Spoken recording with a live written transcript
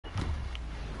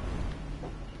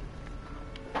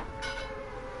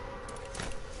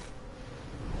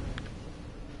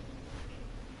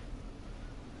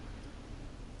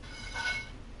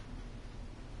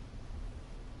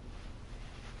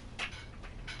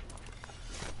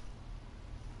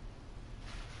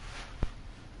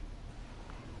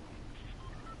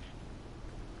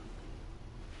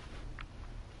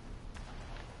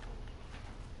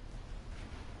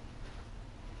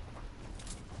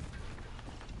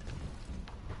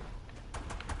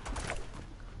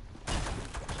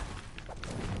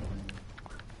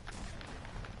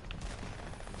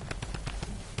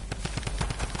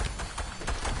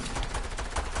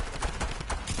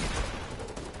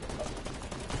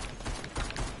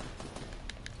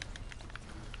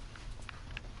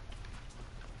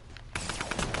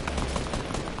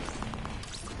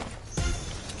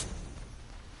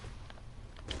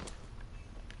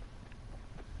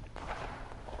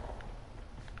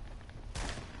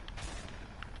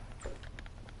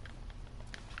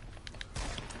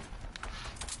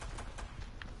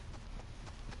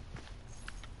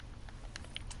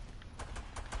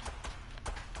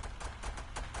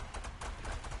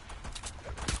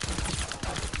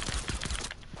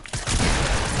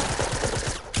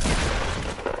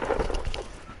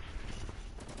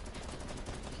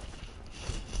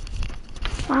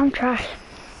I'm trash.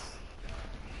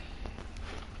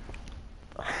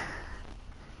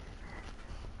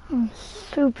 I'm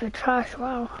super trash,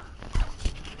 wow.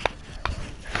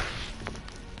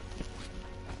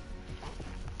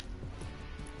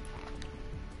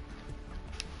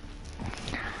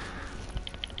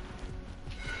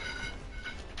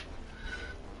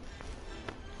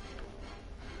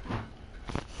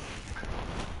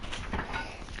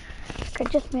 I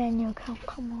just made a new account,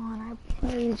 come on,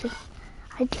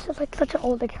 I just have like such an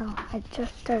old account. I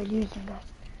just started using it.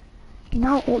 You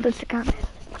know how old this account is?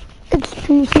 It's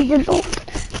 2 seasons old.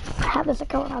 I had this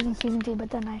account when I was in season 2, but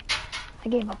then I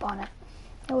gave up on it.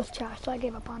 It was trash, so I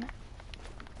gave up on it.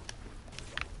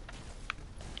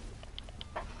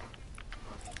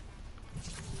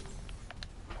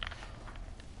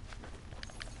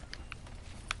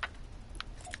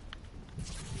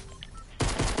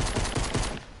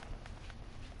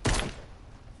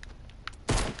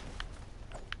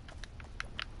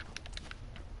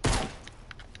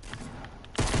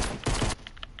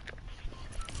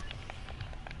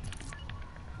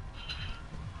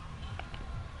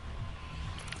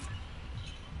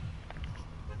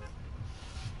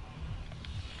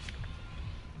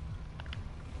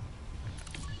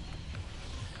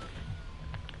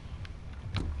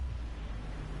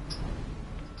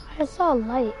 I saw a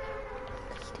light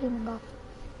steaming up.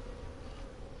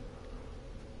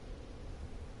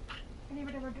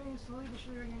 Anybody ever doing slowly but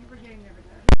surely we're getting there,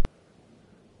 Dad.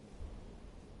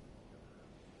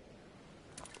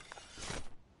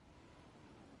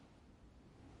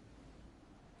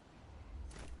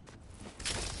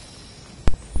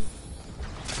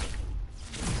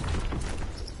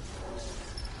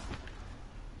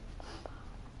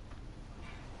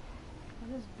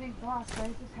 This big boss, right?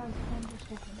 This has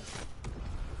thunderstick in it.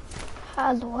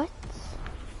 Has what?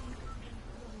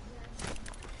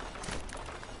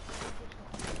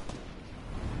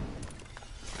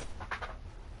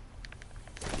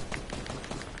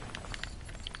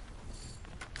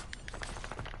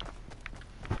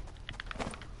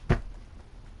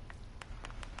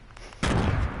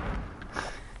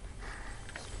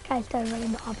 I started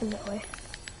running the opposite way.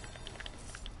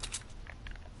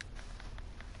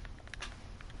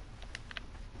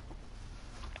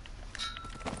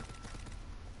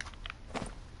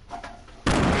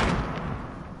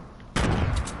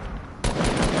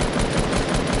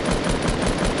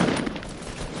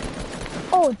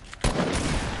 Oh!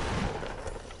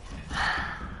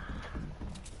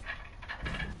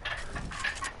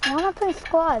 I wanna play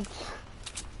squads.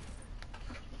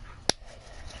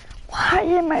 Why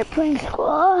am I playing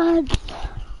squads?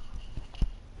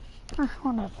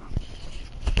 Whatever.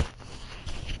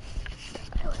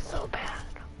 It was so bad.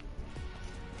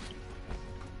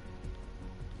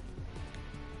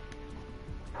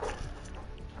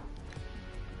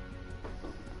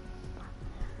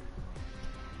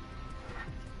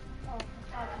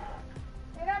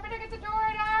 Hey, I'm gonna get the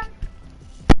door down.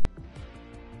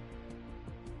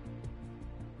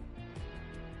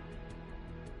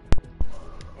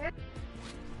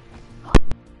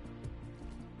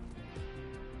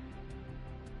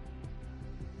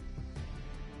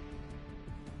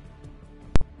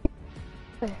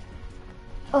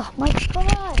 Oh my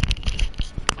god!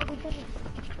 Oh my goodness.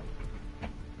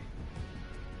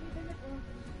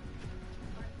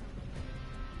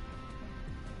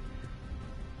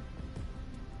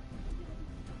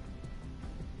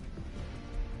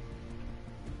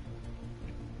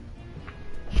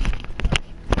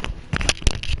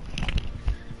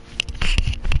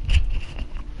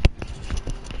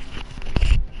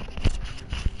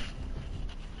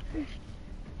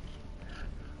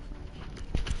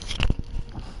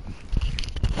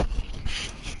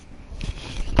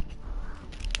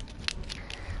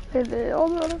 Baby, all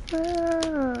the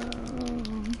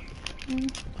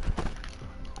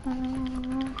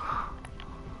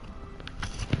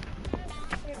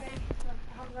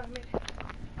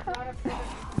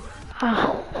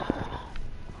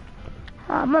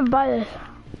I'm gonna buy this.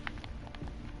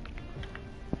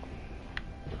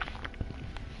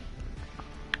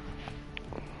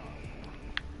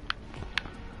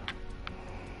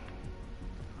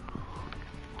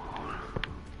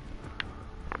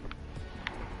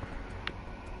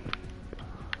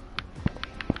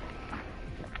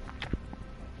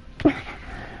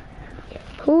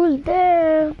 Who's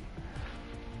there?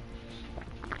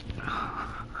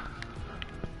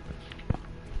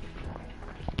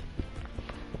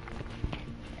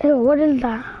 Ew, what is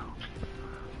that?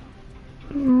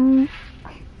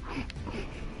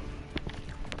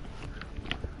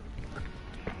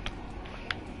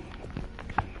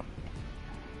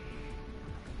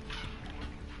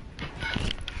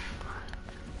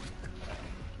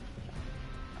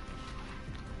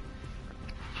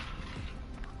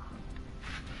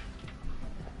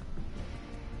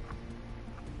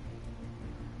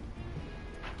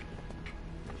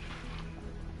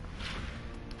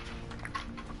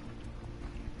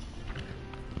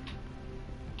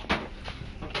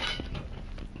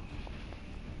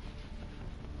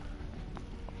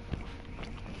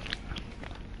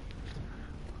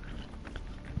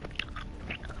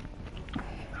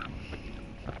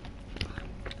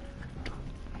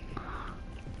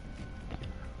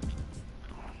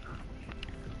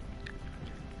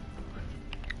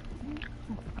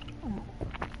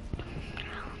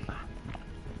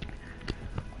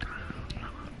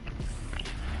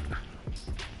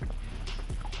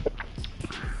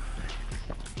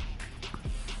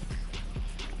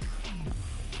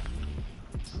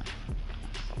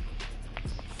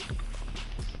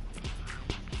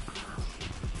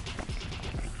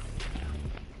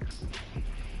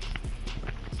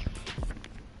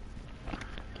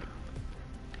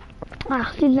 Ah,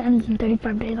 season ends in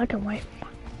 35 days. I can wait.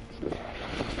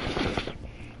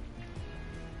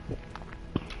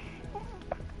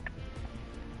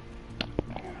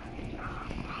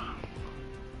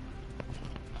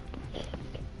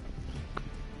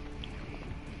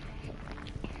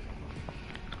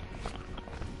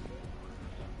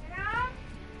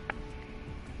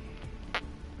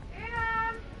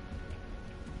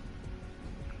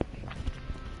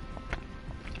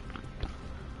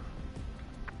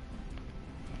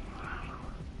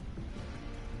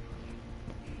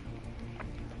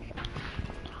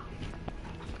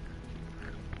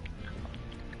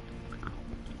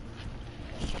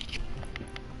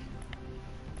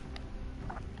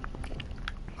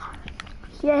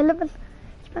 Yeah, it's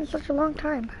been such a long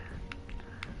time.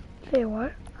 Say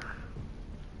what?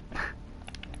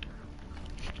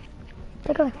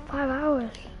 Took like 5 hours.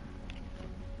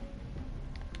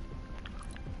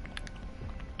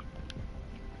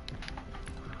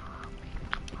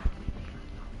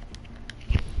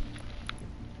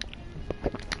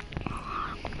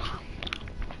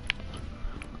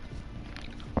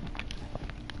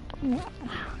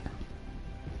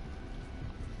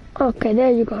 Okay,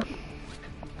 there you go.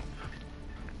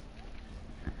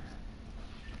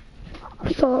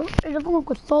 So, if you're going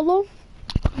with solo,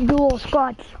 duo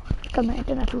squads. Come on,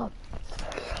 internet low.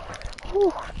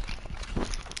 Whew.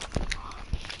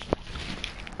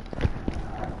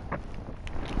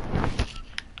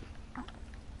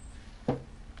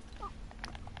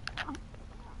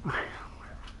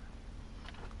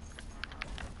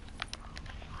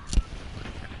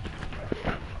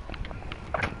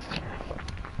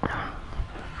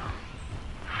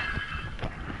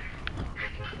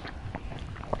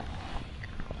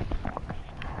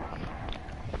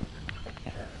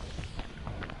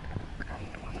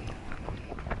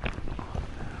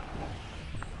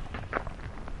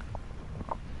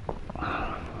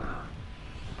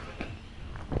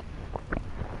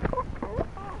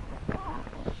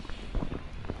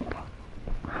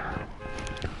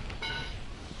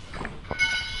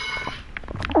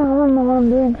 I don't know what I'm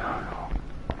doing.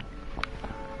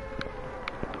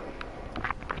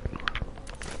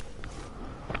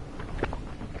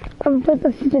 I'm playing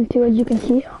the season 2, as you can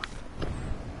see. Why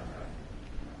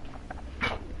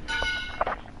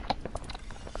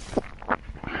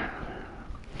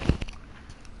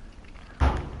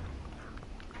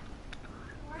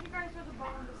do you guys have the ball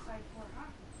on this side for, huh?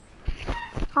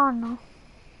 I don't know.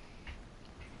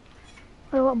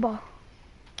 Wait, what ball?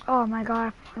 Oh my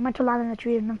god, I meant to land in the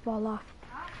tree and then fall off.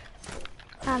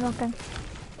 Ah, nothing.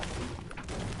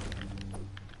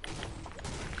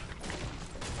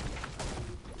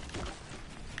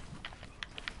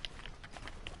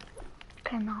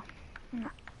 Okay, no.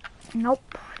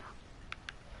 Nope.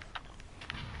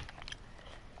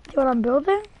 See what I'm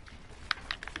building?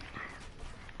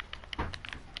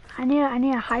 I need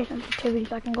a high sensitivity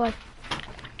so I can go like,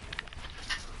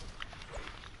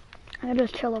 I can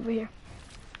just chill over here.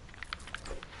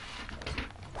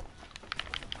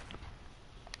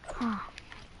 Huh.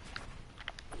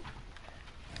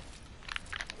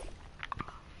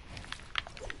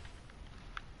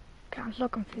 Okay, I'm so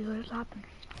confused what is happening.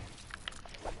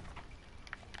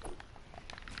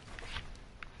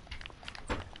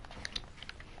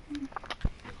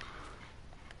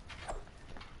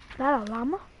 Is that a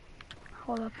llama?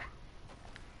 Hold up.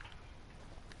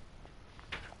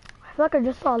 I feel like I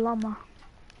just saw a llama.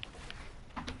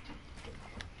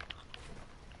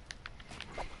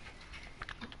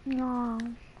 No.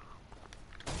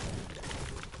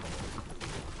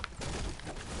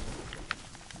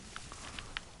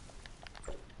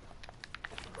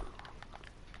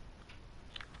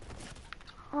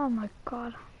 Oh my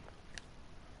god.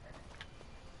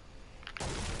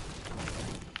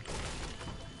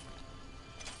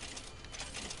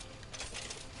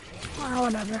 Oh,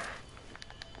 whatever.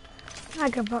 I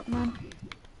give up, man.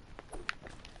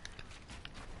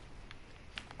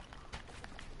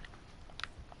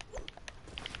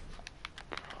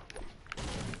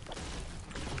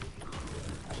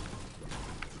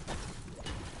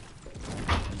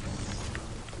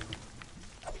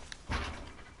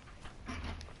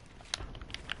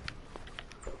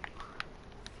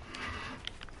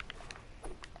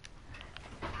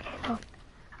 So,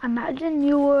 imagine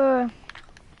you were,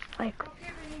 like,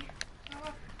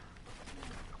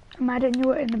 imagine you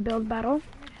were in the build battle.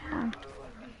 Yeah.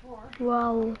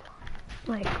 Well,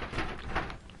 like,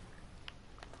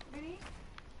 Vinny?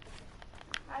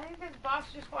 I think this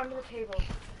box just fell under the table.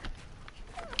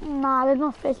 nah, there's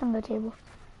no space on the table.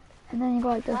 And then you go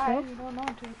like this, Try. right? You don't know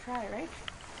until you try, right?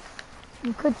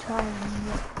 You could try. You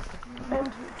don't know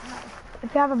until you try.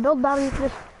 If you have a build battle, you can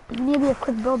just You need to be a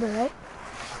quick builder, right?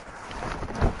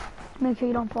 Make sure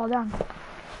you don't fall down.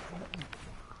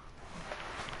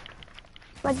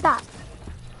 Like that.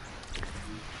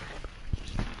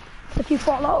 If you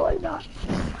fall out like that,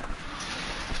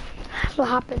 that's what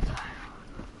happens.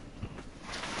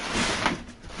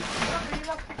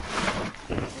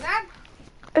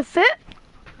 Is it?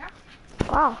 Yeah.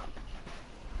 Wow.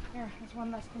 Here, there's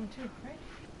one less thing too, right?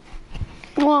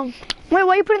 Wait,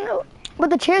 why are you putting the... But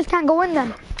the chairs can't go in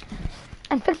then.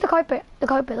 And fix the carpet. The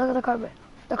carpet, look at the carpet.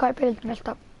 The carpet is messed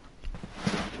up.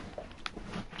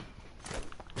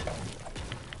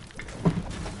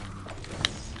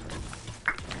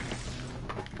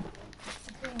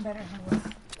 It's getting better now.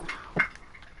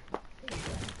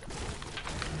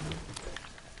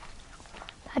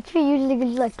 That tree usually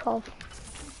gives you like 12.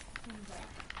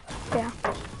 Yeah.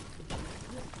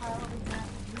 This pile over here.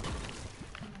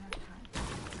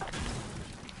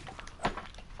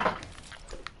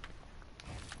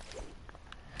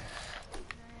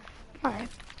 Alright.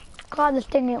 God, this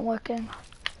thing ain't working.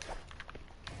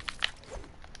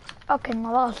 Okay,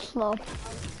 now that was slow.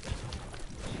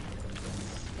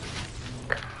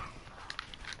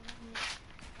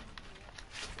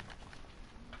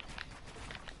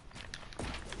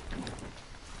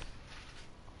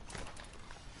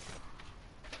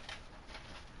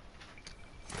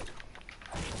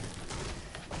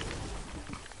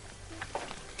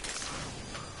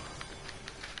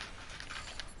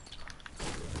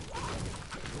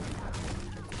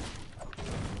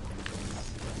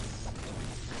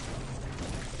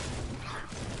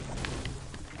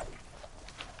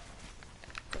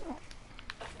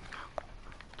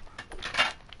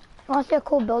 You want to see a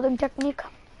cool building technique?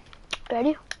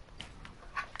 Ready?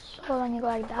 So then you go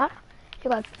like that. You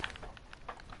go and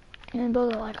then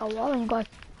build it like a wall, and you go like,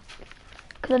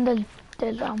 cause then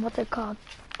there's what's it called?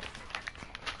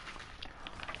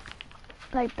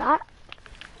 Like that.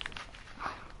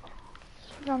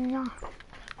 So then, yeah.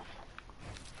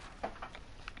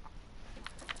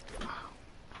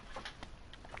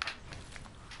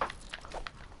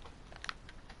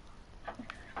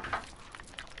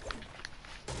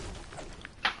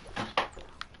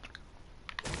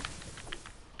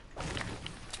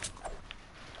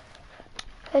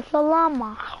 It's a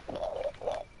llama.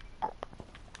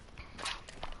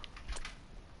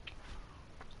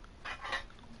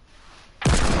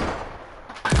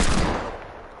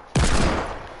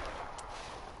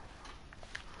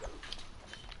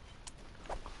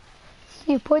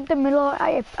 You put the middle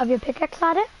of your pickaxe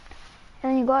at it,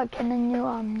 and then you go and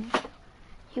then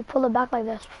you pull it back like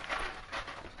this.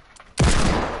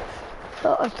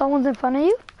 So if someone's in front of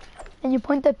you, then you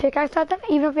point the pickaxe at them.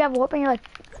 Even if you have a weapon,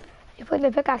 you put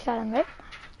the pickaxe at them, right?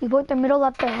 You point the middle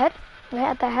at the head, right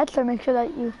at the head, so make sure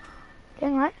that you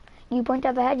thing right. You point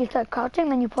at the head, you start crouching,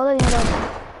 then you pull it, and you go like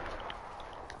that.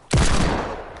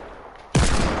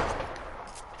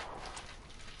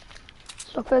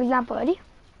 So for example, ready?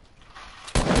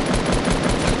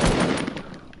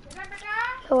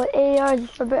 So with ARs,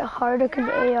 it's a bit harder because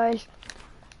the ARs,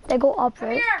 they go up,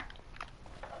 right?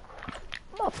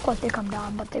 Of course they come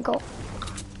down, but they go.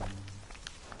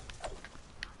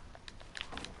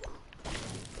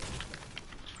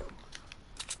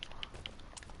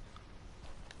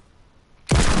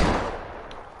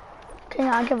 Okay,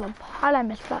 now I give up. How did I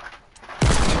miss that?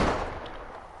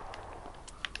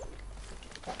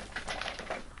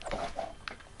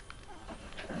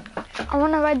 I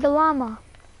want to ride the llama.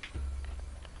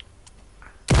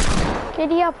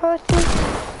 Giddy up, Percy.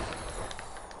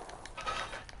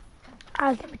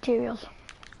 As the materials.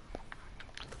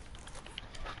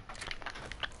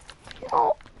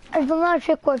 Oh, there's another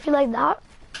trick where if you like that,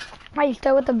 right, you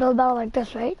start with the build out like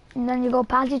this, right? And then you go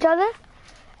past each other,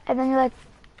 and then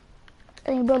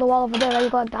and you build a wall over there, right? You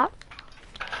go like that.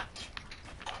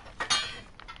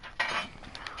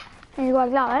 And you go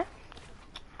like that, right?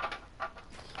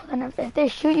 And if they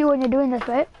shoot you when you're doing this,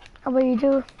 right? And what you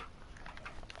do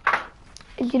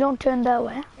is you don't turn that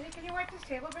way. Can you wipe this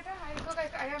table, Britta?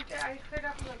 I cleared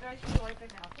up the I should wipe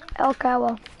it now. Okay,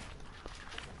 well.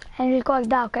 And you just go like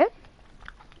that, okay?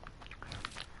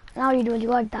 Now you do is you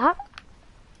go like that.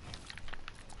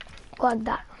 Go like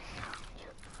that.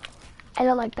 And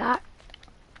then like that.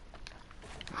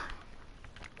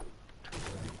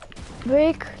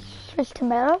 Break, switch to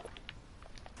metal.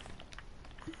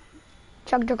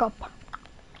 Chug the cup.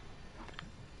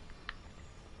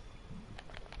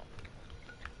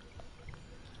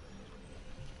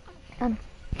 And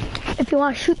if you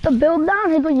want to shoot the build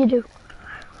down, here's what you do.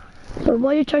 So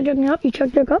while you're chugging up, you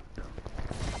chug your cup.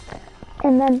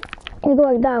 And then you go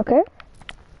like that, okay?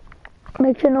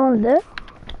 Make sure no one's there.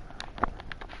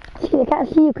 See, they can't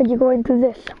see you because you're going through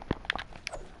this.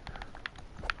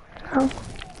 Huh?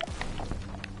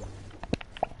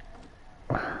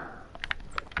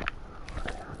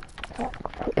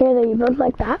 Okay, then you build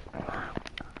like that.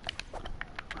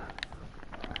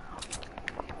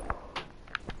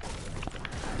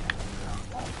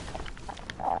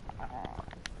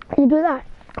 You do that.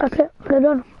 That's it. They're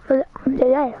done. They're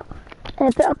dead. And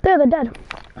if they're up there, they're dead.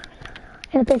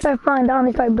 And if they start falling down,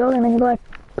 they start building, and you go like.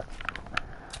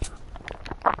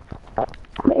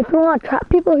 But if you want to trap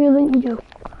people, you do.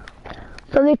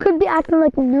 So they could be acting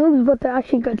like noobs, but they're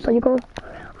actually good. So you go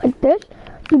like this.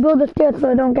 You build the stairs so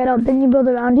they don't get out. Then you build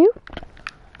around you.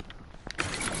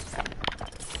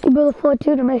 You build a floor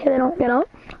too to make sure they don't get out.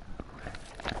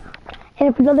 And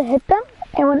if it doesn't hit them,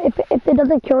 and if it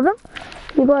doesn't kill them,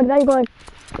 you go like that. You go like.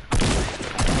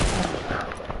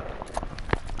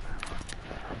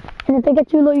 And if they get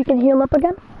too low, you can heal up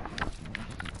again.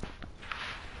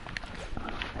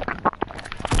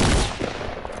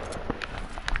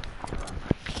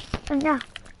 And yeah,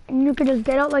 and you could just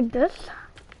get out like this.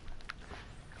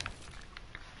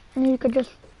 And you could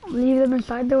just leave them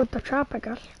inside there with the trap, I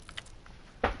guess.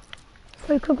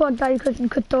 So you could go like that, you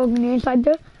could throw a grenade inside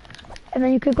there. And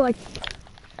then you could go like,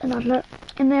 and that's it.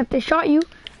 And then if they shot you,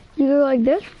 you go like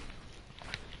this.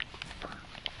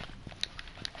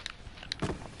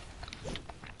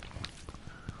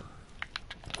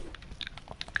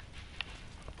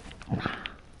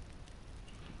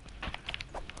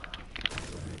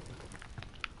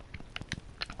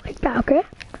 Like that, okay?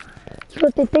 So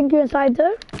if they think you're inside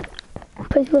there,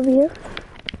 place it over here.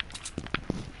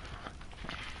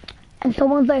 And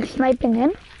someone's like sniping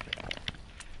in.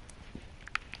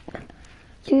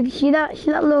 So you see that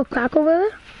little crack over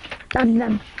there? That's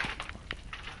them.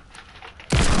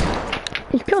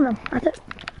 Just kill them, that's it.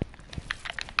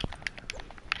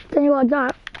 Then you go like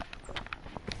that.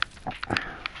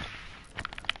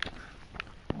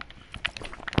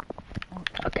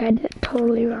 Okay, I did it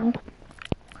totally wrong.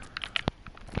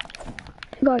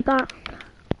 You go like that.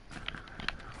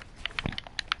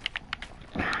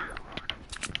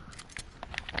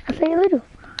 That's how you do.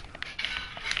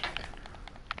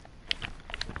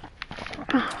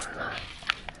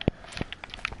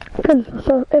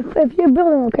 So if you're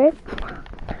building, okay,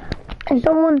 and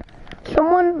someone,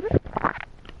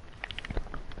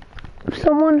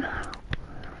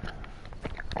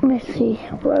 let me see,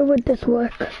 where would this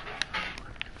work?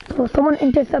 So someone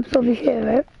intercepts over here,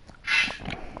 right?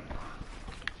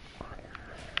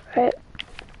 Right?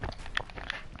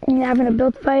 And you're having a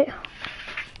build fight.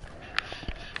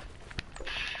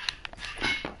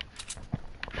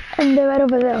 And they're right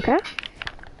over there, okay?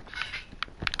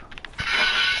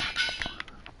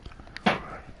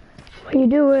 What you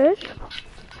do is,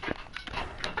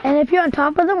 and if you're on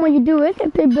top of them, what you do is,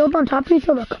 if they build on top of you,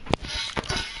 so look.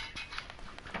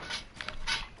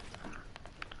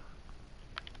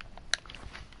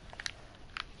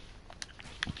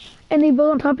 And they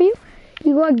build on top of you,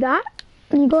 you go like that,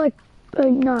 and you go like,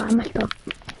 no, I messed up.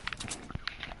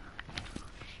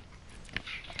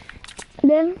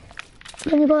 Then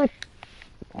you go like,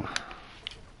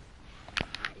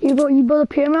 you build a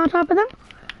pyramid on top of them,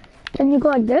 then you go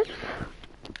like this.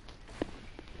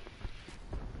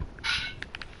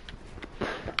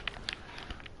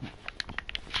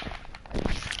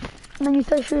 And then you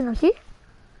start shooting them, see?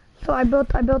 So I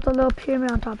built a little pyramid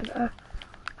on top of it.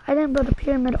 I didn't build a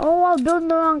pyramid. Oh, I was building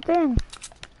the wrong thing.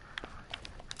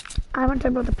 I went to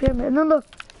build the pyramid. And then look,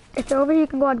 if they're over here, you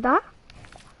can go like that.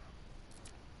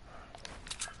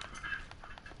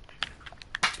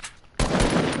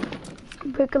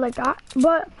 Break it like that.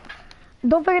 But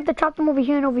don't forget to chop them over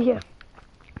here and over here.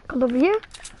 Because over here,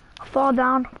 I'll fall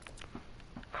down.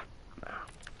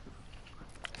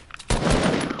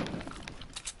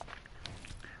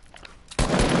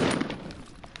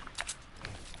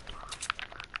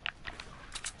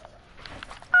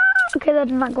 Okay, that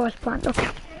did not go as planned. Okay.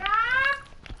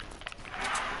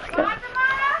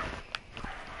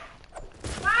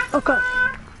 Okay.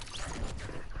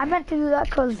 I meant to do that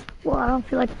because, well, I don't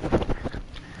feel like.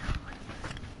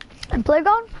 And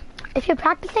playground, if you're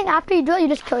practicing after you do it, you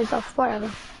just kill yourself.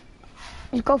 Whatever.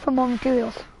 Just go for more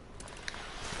materials.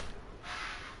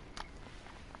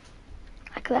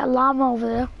 Like that llama over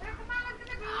there,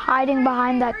 hiding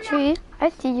behind that tree. I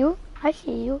see you. I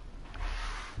see you.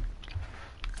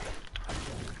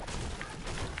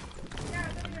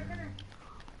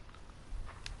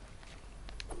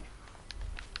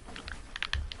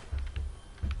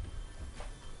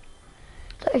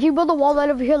 If you build a wall right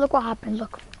over here, look what happens,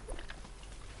 look.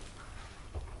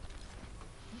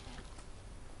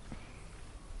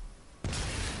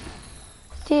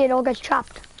 See, it all gets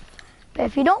trapped. But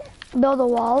if you don't build a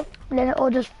wall, then it will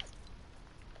just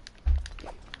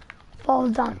fall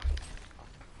down.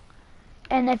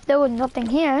 And if there was nothing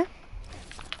here,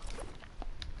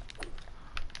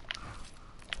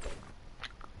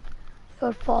 it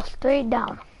would fall straight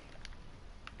down.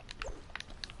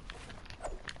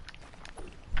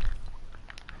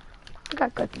 I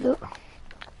got good loot.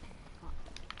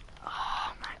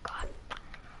 Oh my god.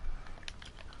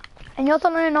 And you also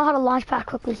need to know how to launch pad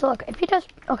quickly. So look, if you just,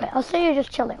 okay, I'll say you're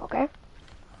just chilling, okay?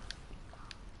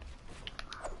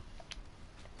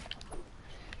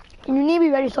 And you need to be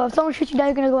ready, so if someone shoots you down,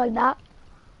 you're gonna go like that.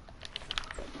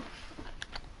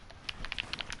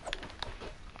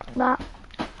 That.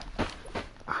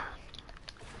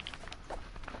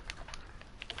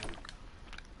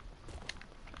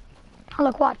 Oh,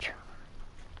 look, watch.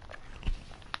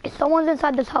 If someone's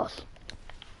inside this house,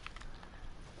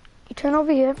 you turn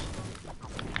over here,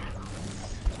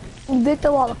 you break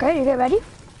the wall, okay? You get ready?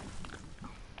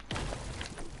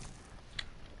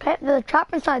 Okay, there's a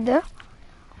trap inside there.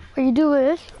 What you do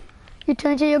is, you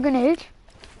turn to your grenades,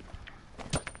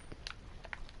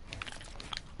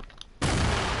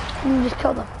 and you just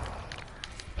kill them.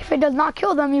 If it does not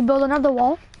kill them, you build another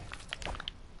wall.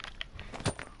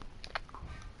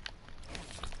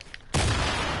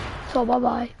 So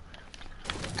bye-bye.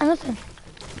 And listen,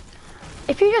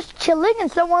 if you're just chilling and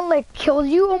someone like kills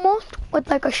you almost with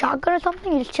like a shotgun or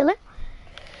something, you're just chilling,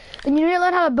 then you need to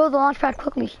learn how to build the launch pad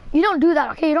quickly. You don't do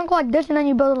that, okay? You don't go like this and then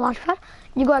you build a launch pad.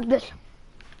 You go like this.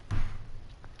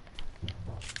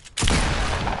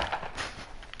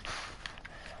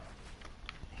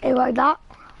 You go like that.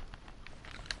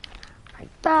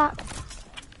 Like that.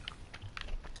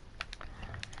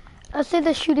 Let's say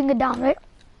they're shooting it down, right?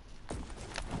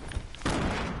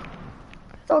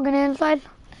 Throw a grenade inside.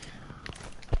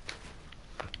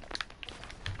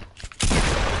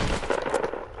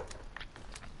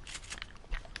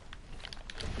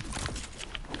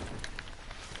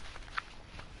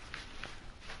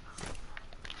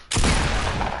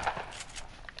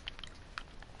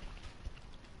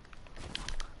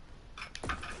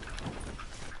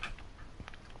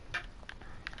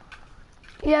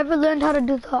 You ever learned how to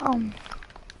do the,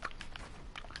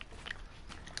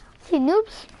 see,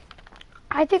 noobs,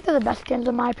 I think they're the best skins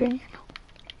in my opinion.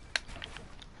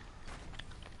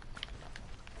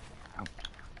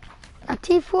 Now,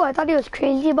 Tfue, I thought he was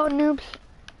crazy about noobs.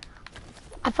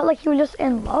 I felt like he was just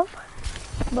in love,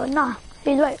 but nah,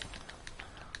 he's right.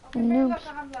 Noobs.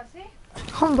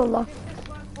 Alhamdulillah. This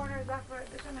one corner is left,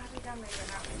 right. This one has to be done later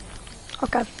now.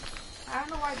 Okay. I don't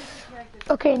know why this is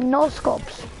connected. Okay, no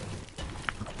scopes.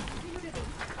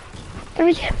 Let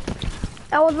me check.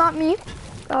 That was not me.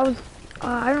 That was,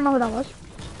 I don't know what that was.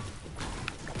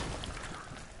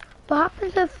 What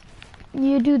happens if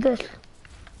you do this?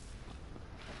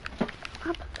 What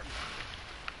happens?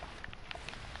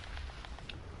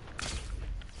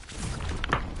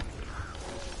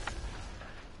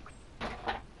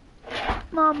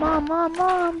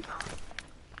 Mom.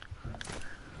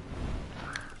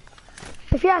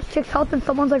 If you have 6 health and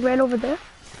someone's like right over there,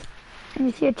 and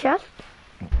you see a chest,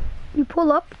 you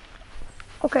pull up,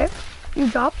 okay, you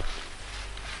drop,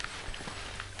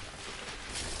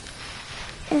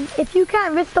 and if you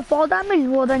can't risk the fall damage,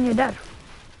 well then you're dead.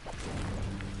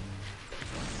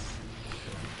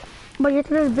 But you have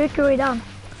to just break your way down.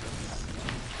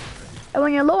 And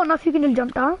when you're low enough, you can just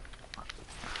jump down.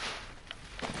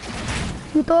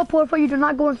 You throw a portal, you do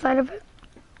not go inside of it.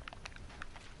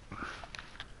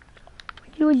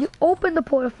 You open the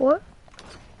portal,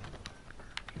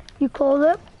 you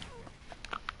close it,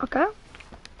 okay?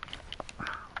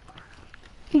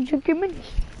 You drink your minis.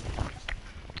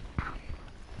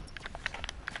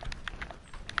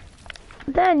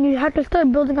 Then you have to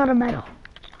start building out of metal.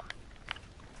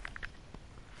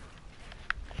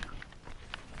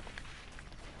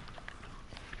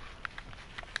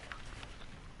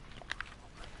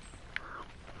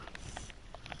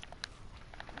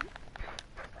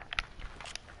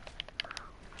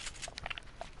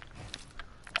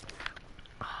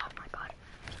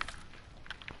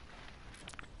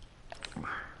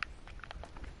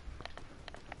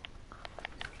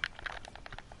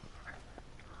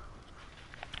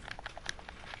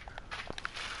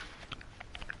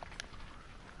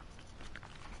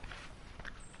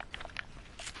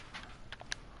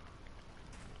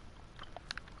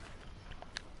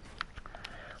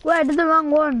 Wait, I did the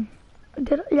wrong one. I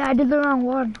did the wrong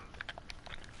one.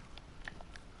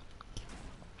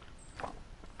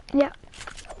 Yeah.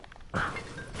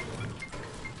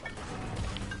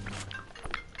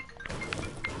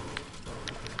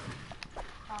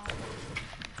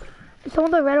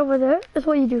 Someone right over there. That's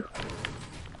what you do.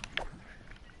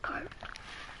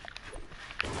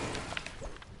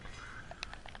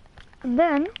 And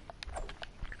then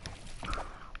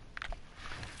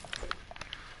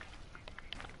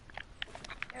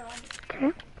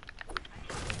okay.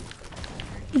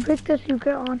 You break this, you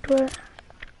get onto it.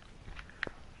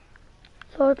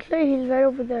 So let's say he's right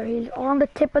over there. He's on the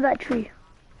tip of that tree.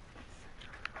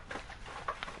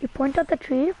 You point at the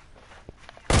tree.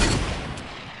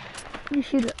 You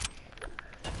shoot it.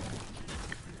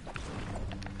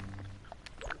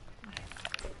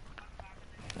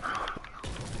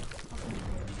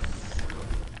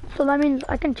 So that means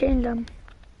I can change them.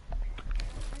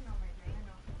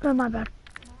 Oh, my bad.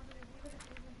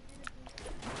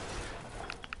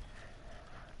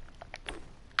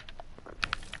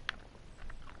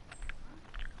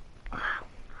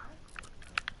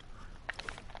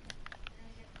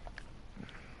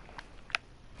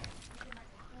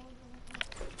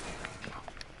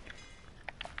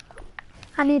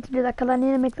 I need to do that because I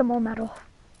need to make them all metal.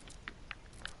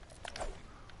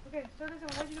 Okay, so listen,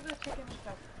 what did you do with the chicken and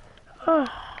stuff? Oh.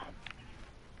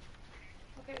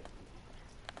 Okay.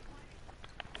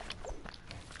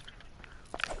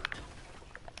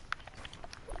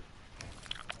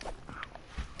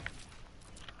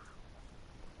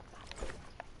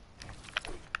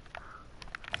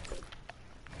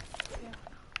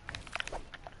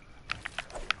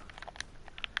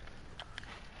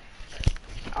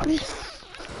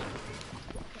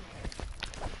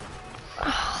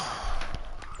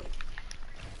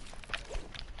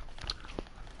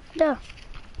 Yeah.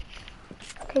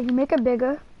 Okay, you make it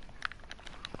bigger.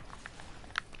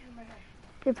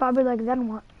 You're probably like, then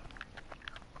what?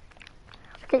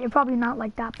 Okay, you're probably not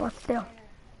like that, but still.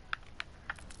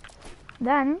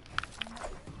 Then,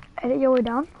 edit your way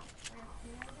down.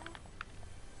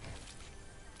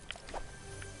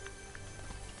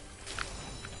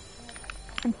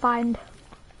 And find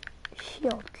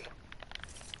shields.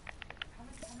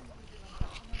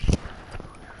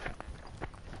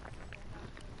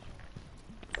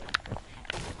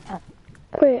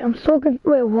 Wait, I'm so good.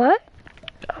 Wait, what?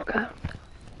 Okay.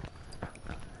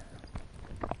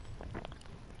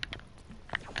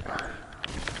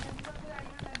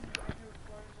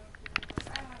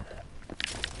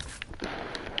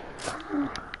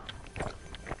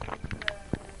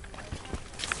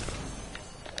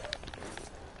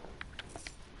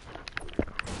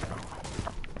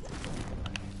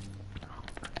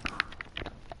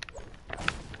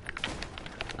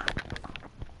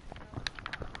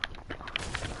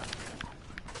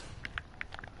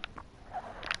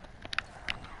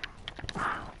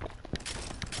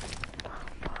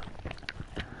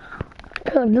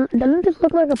 Doesn't this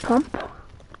look like a pump?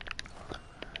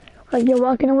 Like you're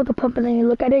walking in with a pump and then you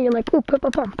look at it, you're like, ooh, pip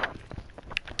a pump.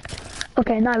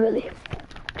 Okay, not really.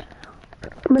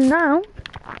 But now,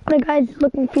 the guy's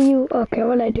looking for you. Okay,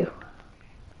 what'd I do?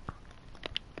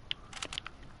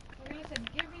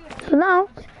 So now,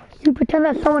 you pretend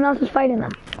that someone else is fighting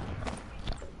them.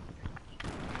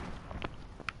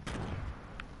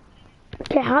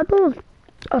 Okay, how those...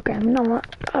 Okay, you know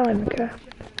what? I don't even care.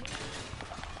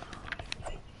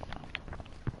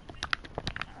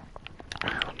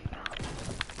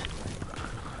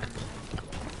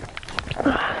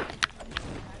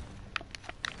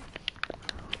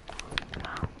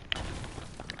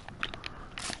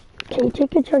 Okay,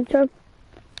 take your chug.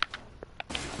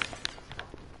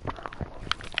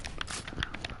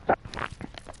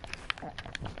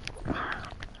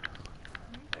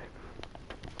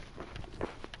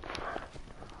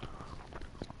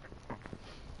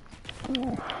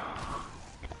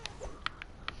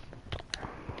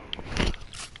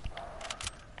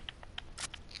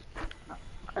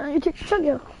 You take your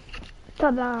chug.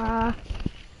 Ta-da!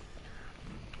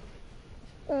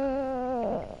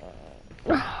 Oh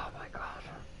my god.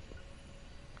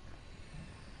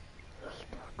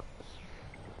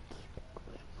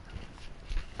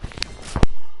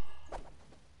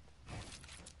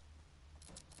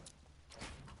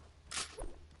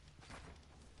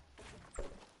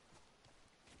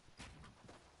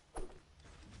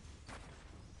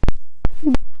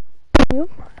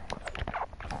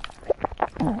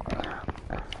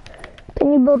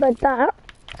 Then you build like that.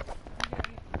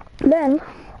 Then,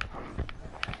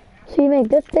 so you make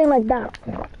this thing like that.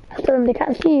 So then they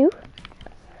can't see you.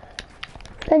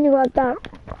 Then you go like that.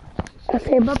 I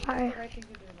say bye-bye.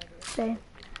 Say, I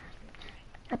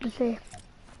have to say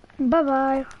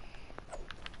bye-bye.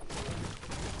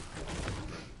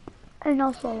 And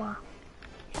also,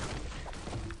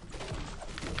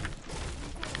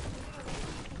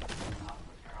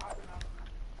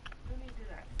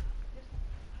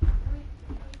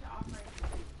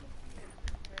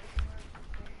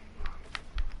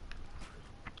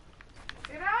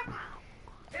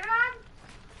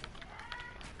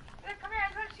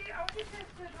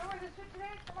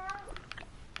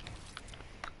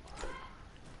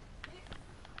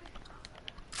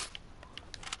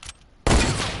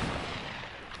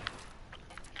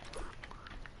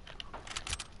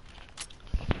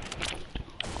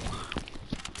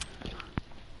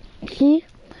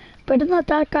 but it's not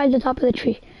that guy at the top of the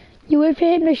tree. You wait for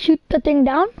him to shoot the thing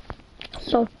down.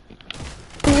 So,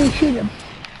 and then you shoot him.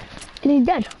 And he's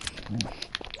dead.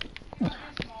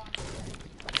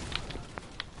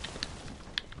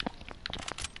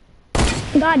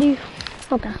 Got you.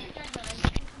 Okay.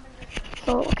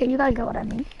 So, okay, you guys get what I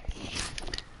mean.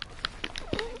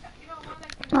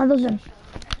 Now listen,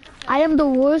 I am the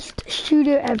worst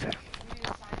shooter ever.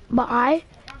 But I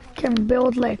can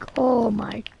build like, oh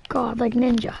my god, like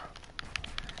ninja.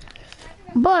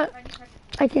 But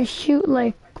I can shoot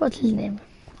like, what's his name?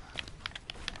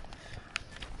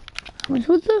 I mean,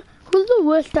 who's the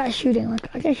worst at shooting?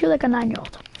 Like, I can shoot like a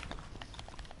 9-year-old.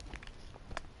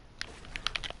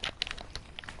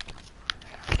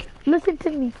 Listen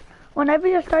to me. Whenever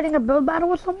you're starting a build battle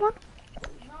with someone,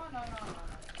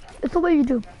 it's the way you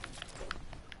do.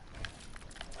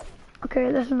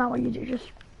 Okay, this is not what you do.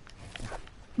 Just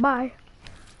bye.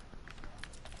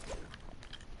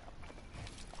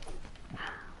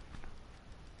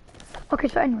 Okay,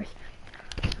 so anyways,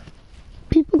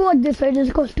 people go like this, right?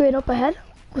 Just go straight up ahead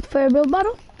with fair build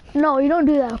battle. No, you don't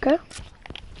do that, okay?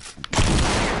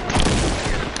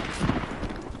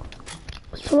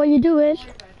 So what you do is,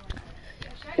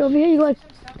 you're over here, you go like,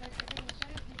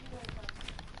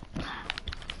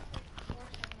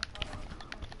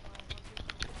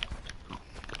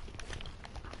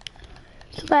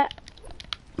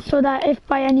 so that if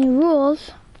by any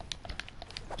rules,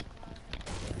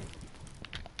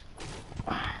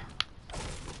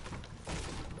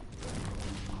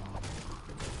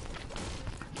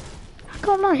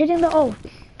 I'm not hitting the O.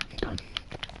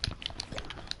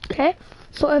 Okay,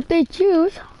 so if they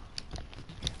choose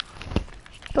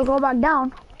to go back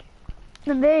down,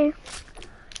 then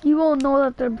you won't know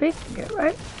that they're breaking it,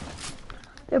 right?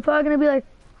 They're probably gonna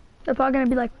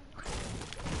be like,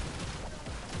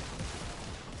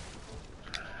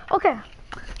 okay,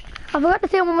 I forgot to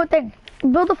say one more thing.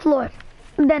 Build the floor,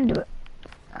 then do it.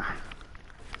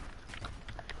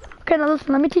 Okay, now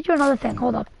listen, let me teach you another thing.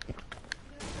 Hold up.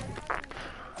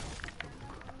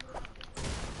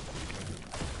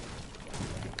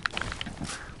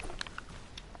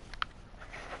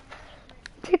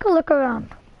 Take a look around.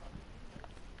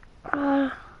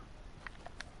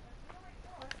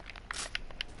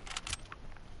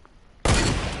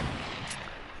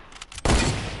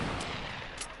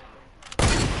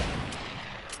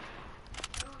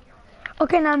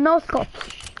 Okay, now no scope.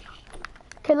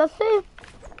 Okay, let's say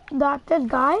that this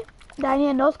guy that I need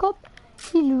a no scope,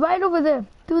 he's right over there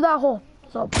through that hole.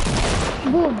 So,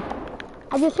 boom,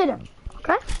 I just hit him.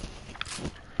 Okay.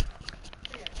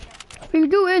 What you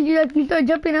do is you start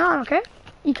jumping around. Okay.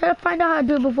 You try to find out how to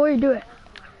do it before you do it.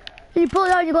 And you pull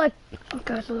it out and you go like,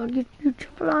 okay, so you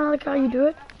jump around like how you do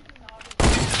it.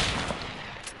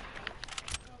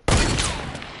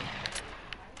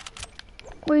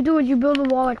 What you do is you build a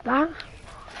wall like that.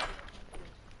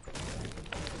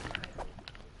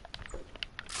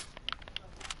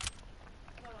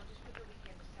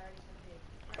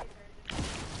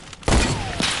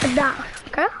 Like that,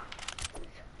 okay?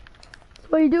 So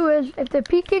what you do is, if they're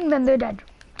peeking, then they're dead.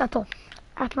 That's all.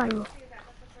 That's my rule.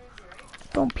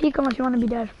 Don't peek unless you want to be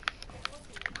dead.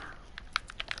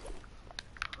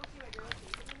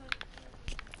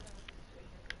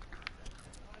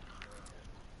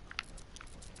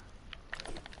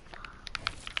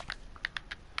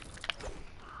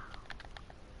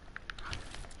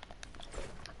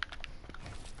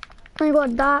 Then you go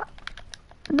like that,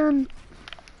 and then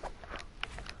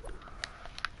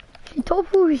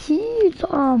tofu, he's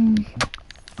I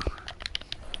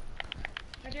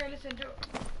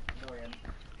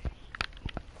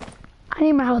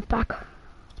need my health back.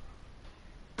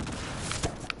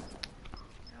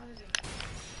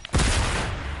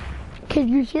 Okay,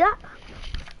 you see that?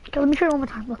 Okay, let me show you one more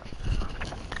time. Look.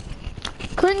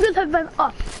 Clingers have been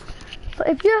up. So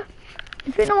if you're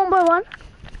in a 1x1,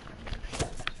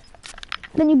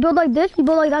 then you build like this, you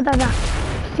build like that.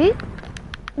 See?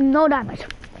 No damage.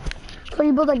 So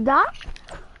you build like that.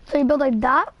 So you build like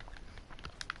that.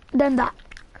 Then that.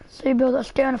 So you build a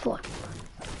stair on the floor.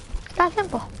 It's that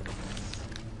simple.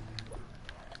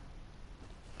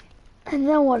 And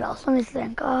then what else? Let me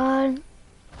think. Tell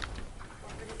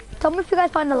me if you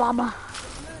guys find the llama.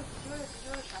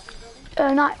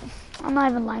 I'm not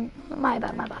even lying. My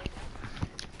bad.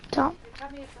 So.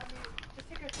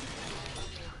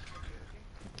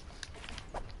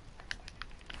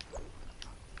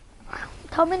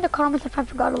 Tell me in the comments if I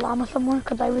forgot a llama somewhere,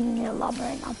 because I really need a llama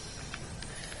right now.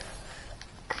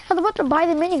 I was about to buy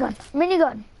the minigun.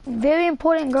 Minigun. Very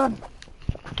important gun.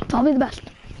 Probably the best.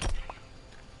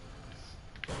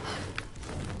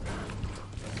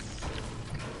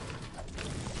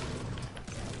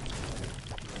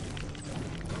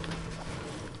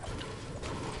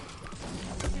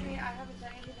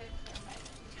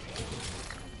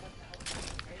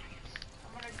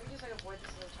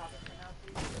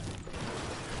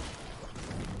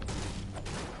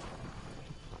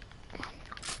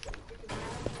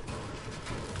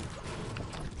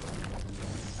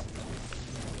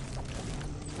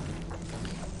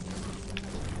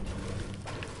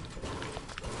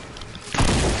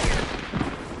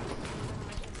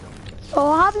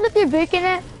 you're breaking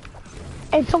it,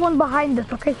 and someone's behind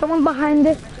us, okay? Someone's behind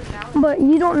us, but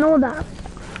you don't know that.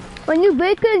 When you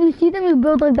break it, you see them, you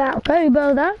build like that, okay? You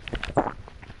build that.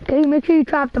 Okay, you make sure you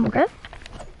trap them, okay?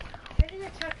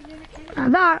 Now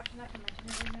that,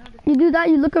 you do that,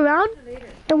 you look around,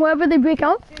 and wherever they break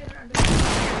out,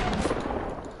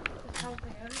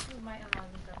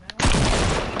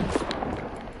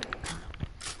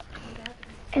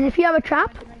 and if you have a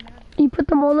trap, you put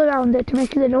them all around it to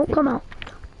make sure they don't come out.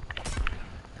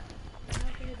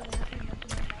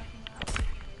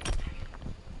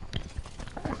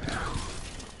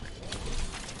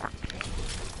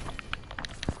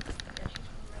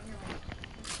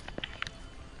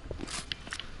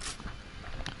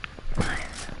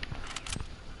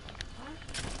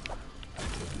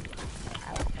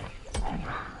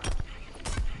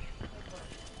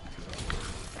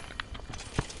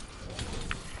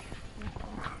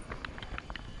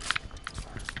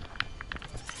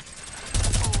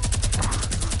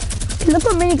 Look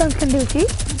what miniguns can do, see?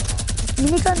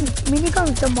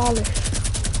 Miniguns demolish.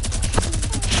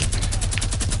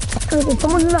 Look, if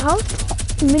someone's in the house,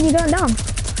 minigun down.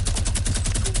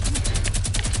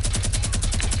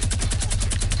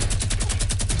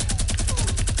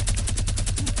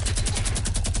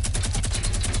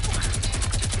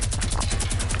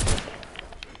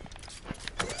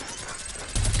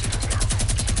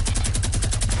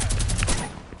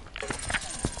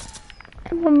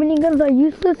 And when miniguns are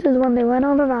useless is when they run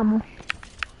out of ammo.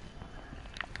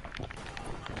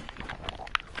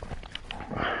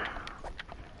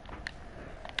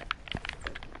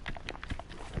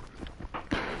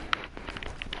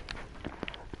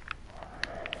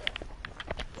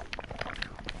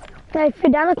 Now if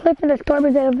you're down a cliff and the storm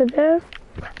is over there,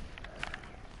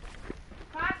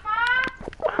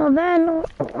 well then,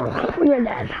 you're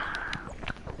dead.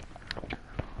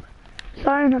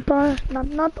 Sorry, not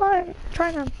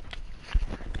trying to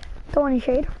throw any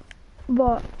shade,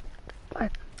 but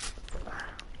like,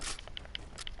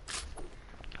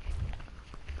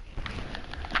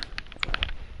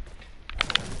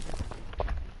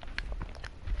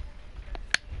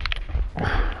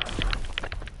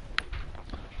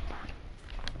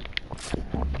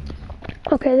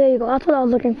 okay, there you go. That's what I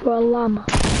was looking for, a llama.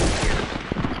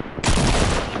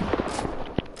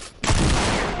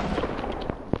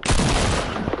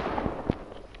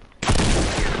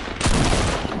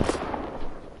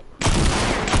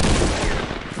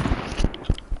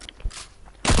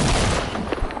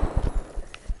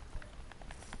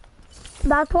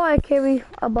 That's why I carry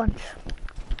a bunch.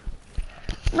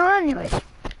 No, anyways.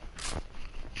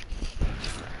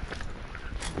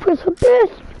 First with this,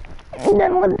 and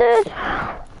then with this.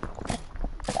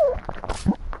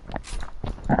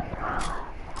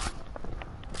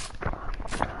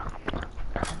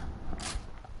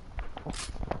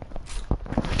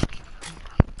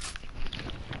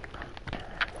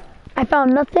 I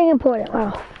found nothing important.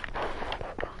 Wow.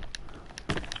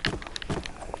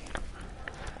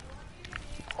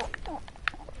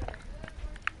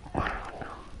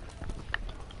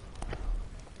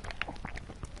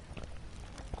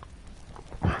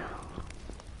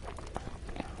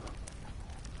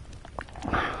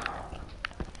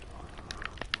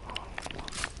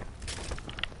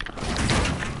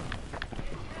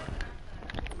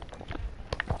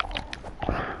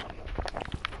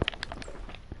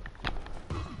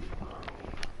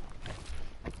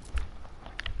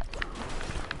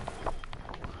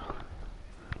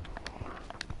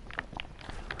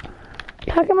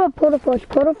 Talking about proto forts,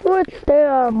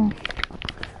 they're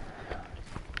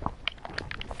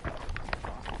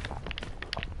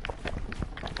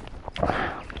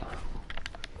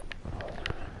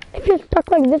if you're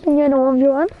stuck like this and you're in a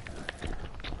 1v1,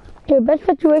 your best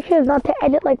situation is not to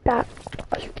edit like that.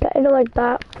 To edit like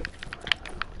that.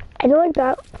 Edit like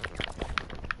that.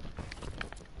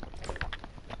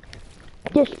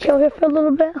 Just chill here for a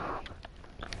little bit.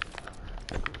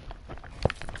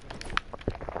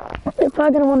 You're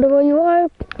probably gonna wonder where you are.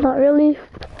 Not really.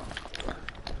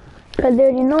 Because they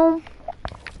already know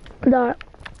that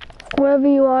wherever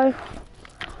you are,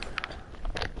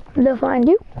 they'll find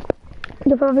you.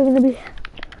 They're probably gonna think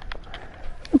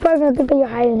that you're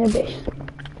hiding in a base.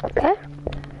 Okay?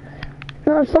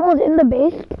 Now if someone's in the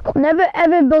base, never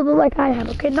ever build it like I have,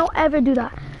 okay? Don't ever do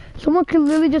that. Someone can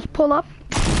literally just pull up.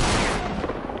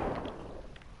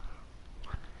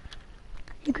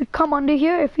 You could come under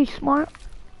here if he's smart.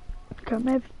 Okay,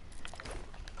 maybe.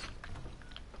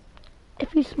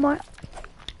 If he's smart,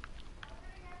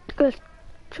 just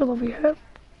chill over here.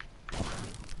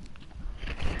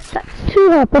 That's 2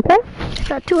 health, okay?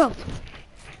 That's 2 health.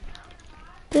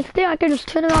 This thing I can just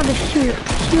turn around and shoot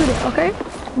it, okay?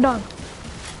 Done.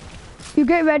 You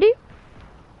get ready.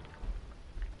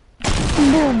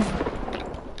 Boom.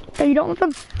 So you don't let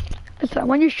them. Listen,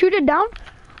 when you shoot it down,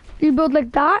 you build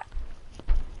like that,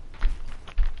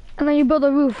 and then you build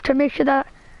a roof to make sure that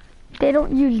they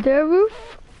don't use their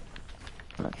roof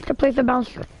to place a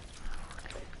bouncer.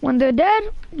 When they're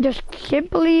dead, just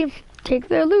simply take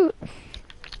their loot.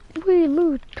 We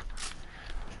loot.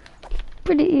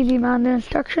 Pretty easy, man. The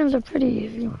instructions are pretty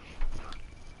easy.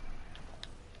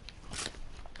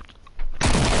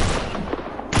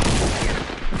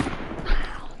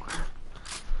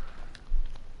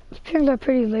 These things are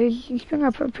pretty lazy. These things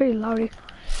are pretty loudy.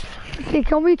 Okay,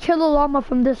 can we kill the llama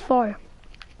from this far?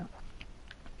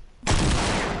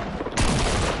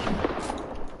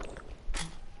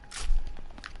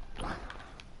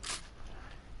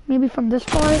 Maybe from this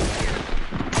far?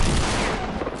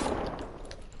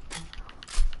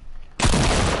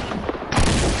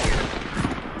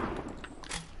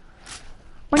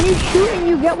 When you shoot and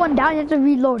you get one down, you have to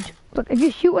reload. Look, if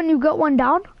you shoot and you get one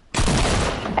down,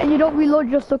 and you don't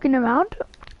reload just looking around,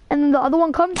 and then the other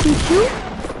one comes, you shoot,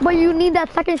 but you need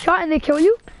that second shot and they kill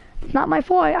you, it's not my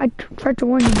fault. I tried to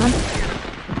warn you, man.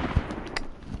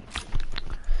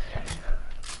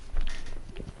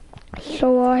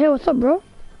 So, hey, what's up, bro?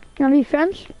 You want to be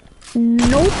friends?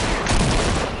 Nope.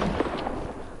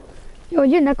 Yo,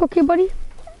 is your neck okay, buddy?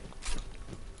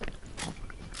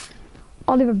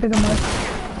 I'll leave a bigger mark.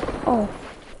 Oh,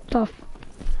 tough.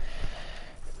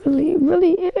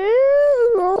 Really is.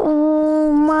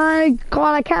 Oh my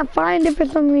god, I can't find it for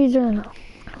some reason.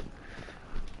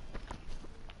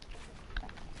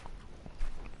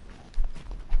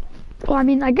 Well, I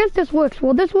mean, I guess this works.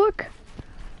 Will this work?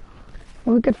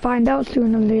 Well, we could find out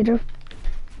sooner or later.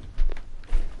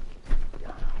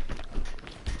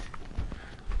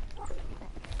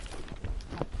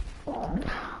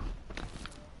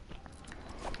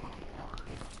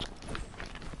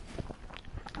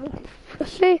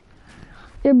 Let's see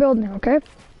your building, okay?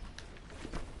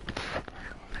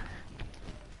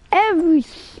 Every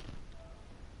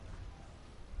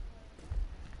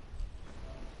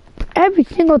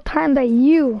single time that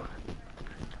you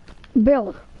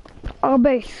build a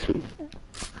base,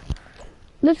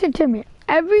 listen to me,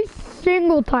 every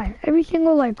single time,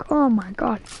 like, oh my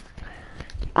god.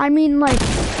 I mean, like,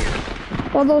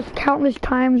 all those countless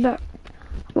times that,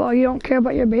 well, you don't care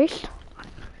about your base.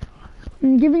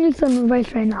 I'm giving you some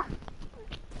advice right now.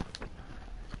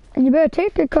 And you better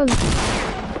take it, because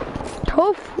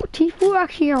Tifu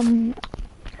actually,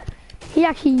 he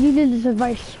actually uses this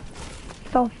advice.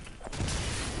 So,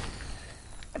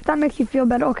 if that makes you feel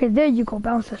better, okay, there you go,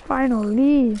 bounces,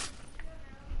 finally.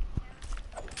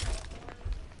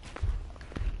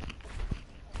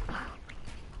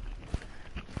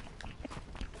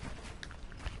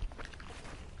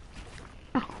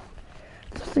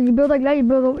 So you build like that, you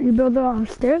build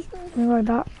it stairs, like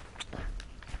that.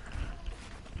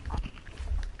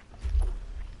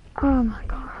 Oh my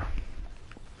god.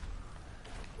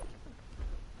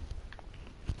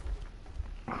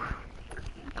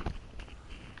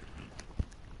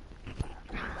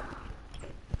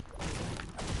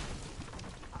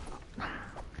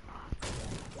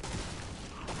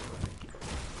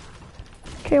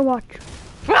 Okay, watch.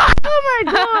 Oh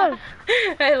my god!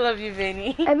 I love you,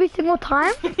 Vinny. Every single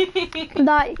time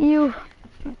that you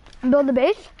build a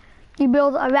base, you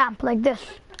build a ramp like this.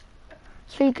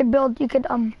 So you could build, okay.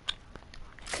 Oh my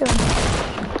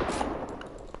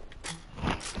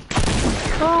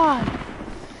god.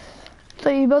 So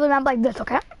you build a ramp like this,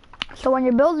 okay? So when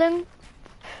you're building,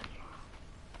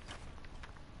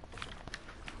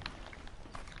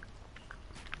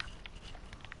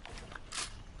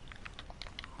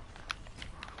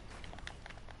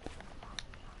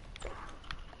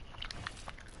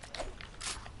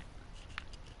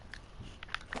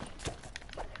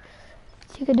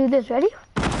 you could do this, ready?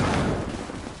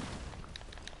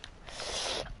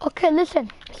 Okay, listen.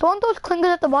 So one of those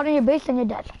clingers at the bottom of your base and you're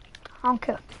dead. I don't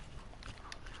care.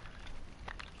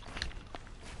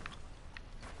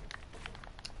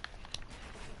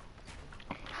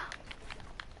 I'm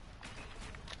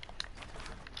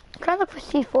trying to look for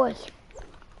C4s.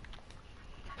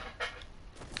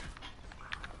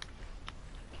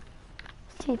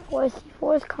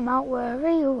 C4s come out wherever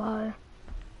you are.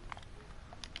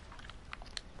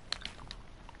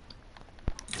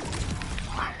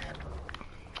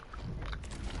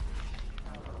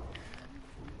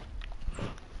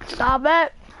 Stop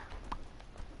it!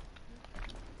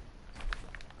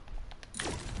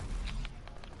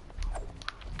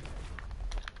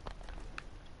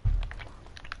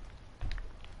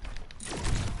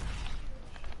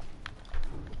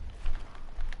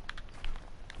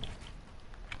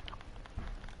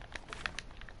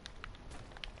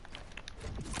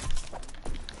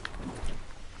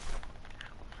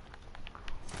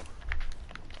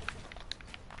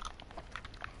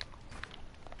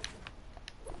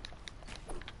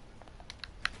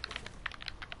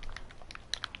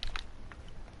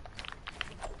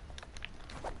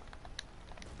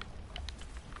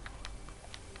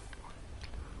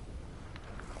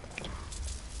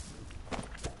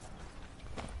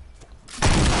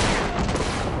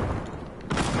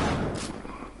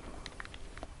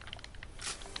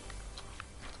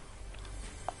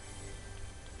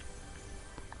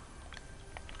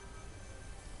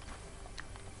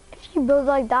 she builds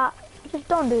like that. Just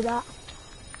don't do that.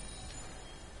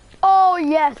 Oh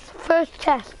yes, first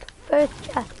chest. First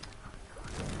chest.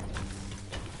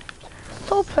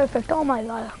 So perfect, oh my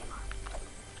god.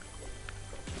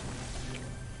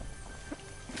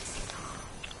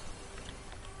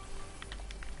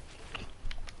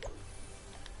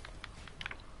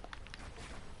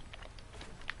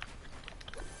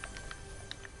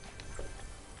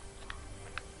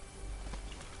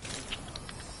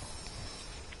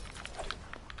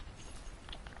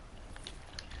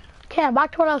 Okay,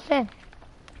 back to what I was saying.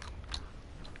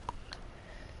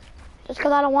 Just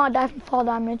because I don't want to die from fall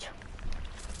damage.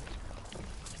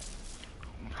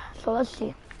 So let's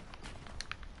see.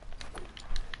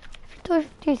 2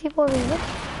 TC4 reason.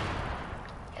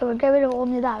 Okay, we'll get rid of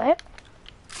only that, right?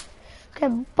 Okay,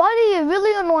 buddy is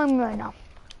really annoying me right now.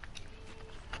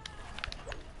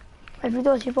 If we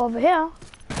throw C4 over here,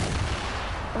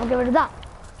 we'll get rid of that.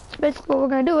 So basically what we're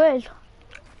gonna do is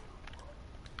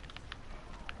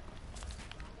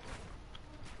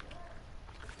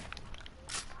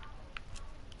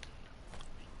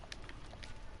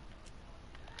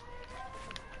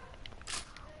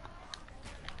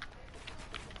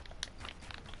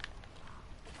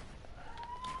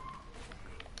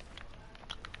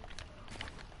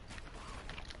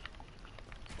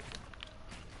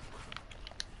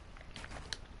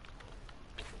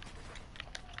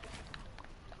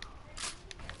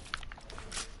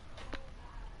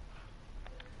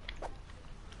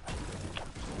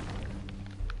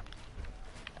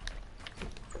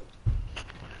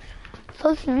so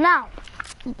listen now,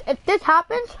 if this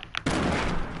happens,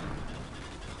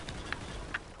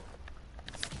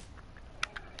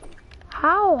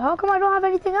 how come I don't have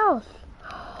anything else?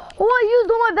 Oh, I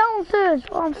used all my balances.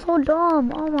 Oh, I'm so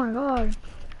dumb. Oh my god.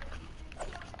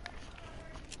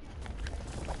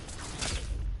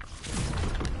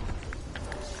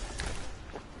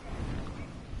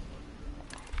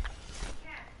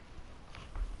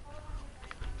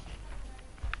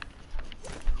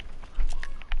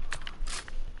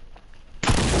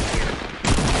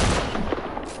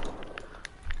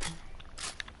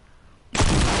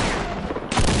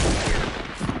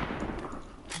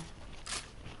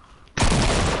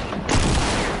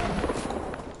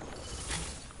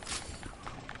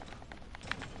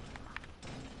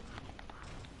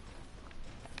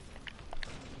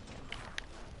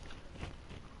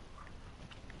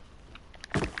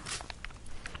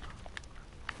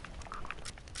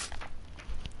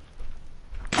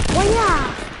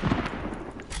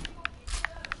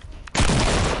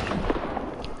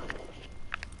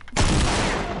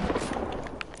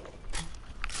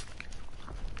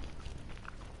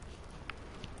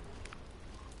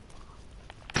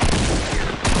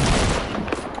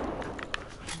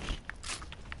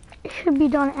 Should be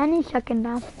done any second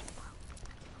now.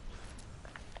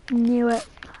 Knew it.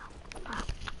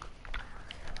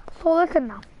 So listen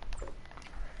now.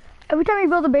 Every time you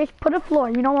build a base, put a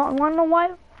floor. You know what? Wanna know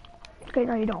why? Okay,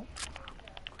 no you don't.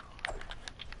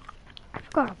 I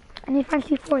forgot. I need 5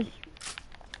 C4s.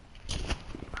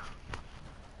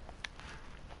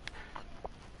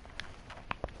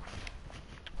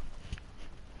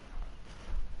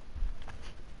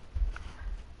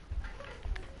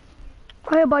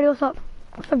 Oh hey buddy, what's up?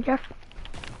 What's up, Jeff?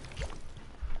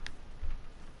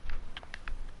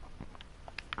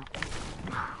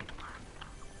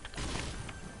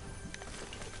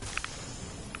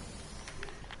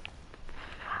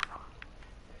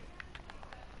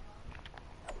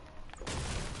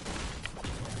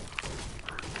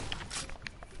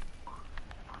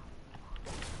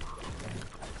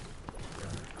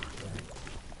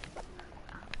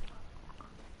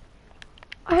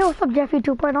 Oh hey, what's up, Jeffy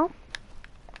 2.0?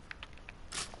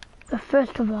 But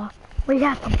first of all, we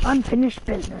have some unfinished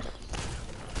business.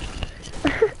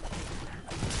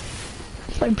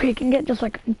 Like breaking it, just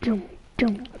like doom,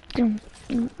 doom, doom.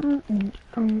 You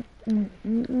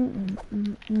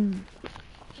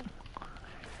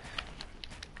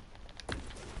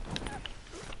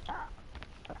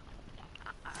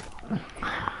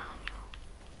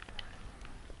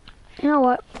know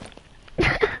what?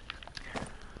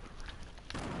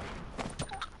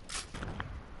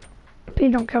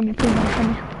 Please don't kill me, please don't kill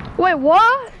me. Wait,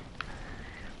 what?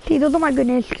 See, those are my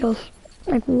grenade skills.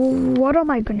 Like, what are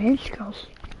my grenade skills?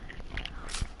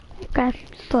 Okay,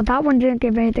 so that one didn't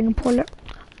give anything important.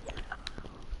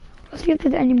 Let's see if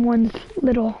there's any more in this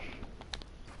little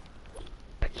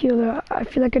peculiar. I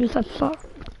feel like it is a salt.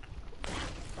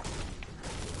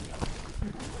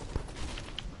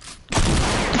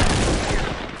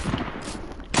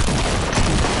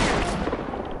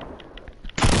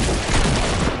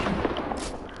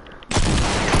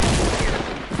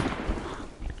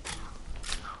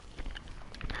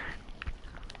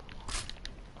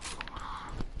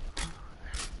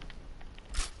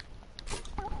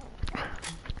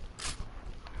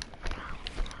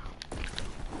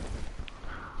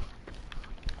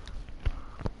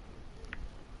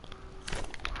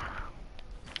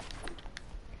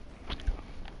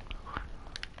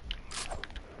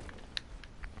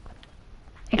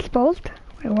 exposed.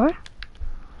 Wait, what?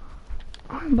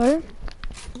 But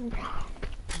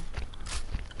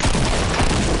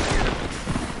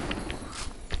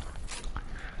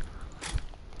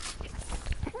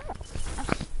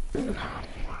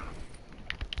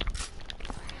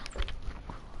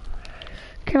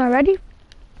okay, am I ready?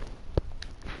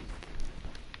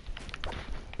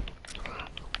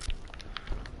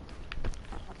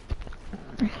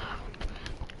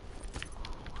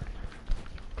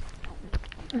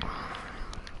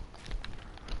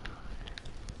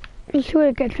 Let's see what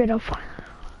it gets rid of.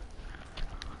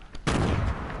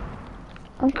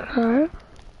 Okay.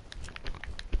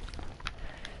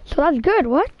 So that's good,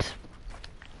 what?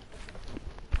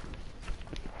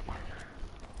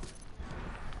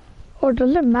 Or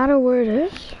does it matter where it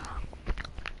is?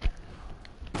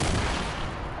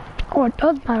 Oh, it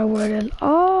does matter where it is.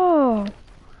 Oh.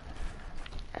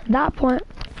 At that point,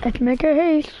 let's make a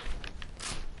haste.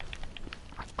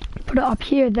 Put it up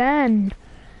here, then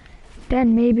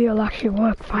maybe it'll actually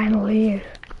work finally.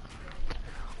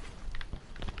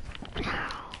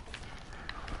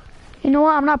 You know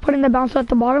what? I'm not putting the bouncer at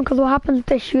the bottom because what happens if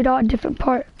they shoot out a different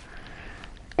part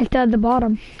instead of the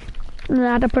bottom? And then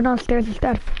I have to put it on stairs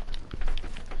instead.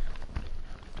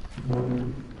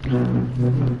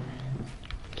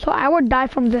 So I would die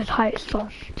from this height, so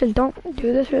just don't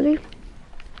do this really.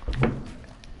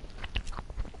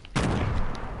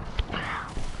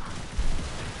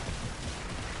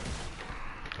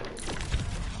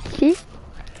 See?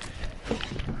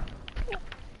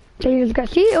 Then you just got,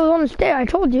 see, it was on the stair, I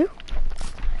told you.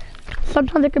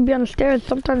 Sometimes it can be on the stairs,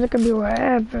 sometimes it can be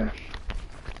wherever.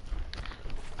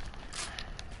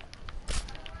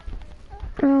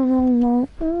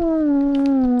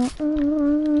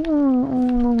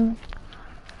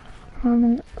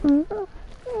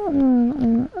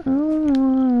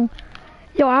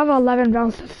 Yo, I have 11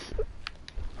 bounces.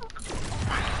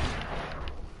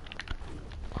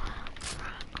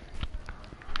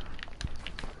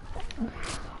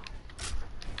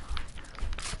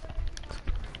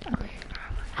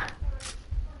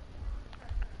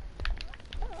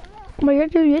 But you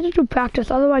have to do practice,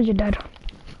 otherwise you're dead.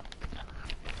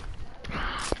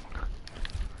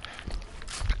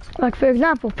 Like for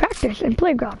example, practice in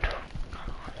playground.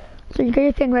 So you get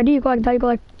your thing ready, you go like that, you go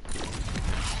like,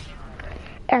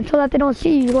 and so that they don't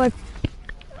see you, you go like,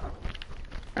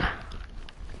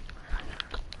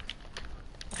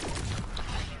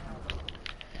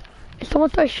 if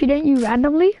someone starts shooting at you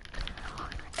randomly,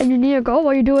 and you need to go,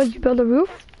 what you do is you build a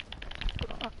roof.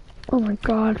 Oh my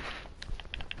god.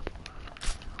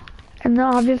 And then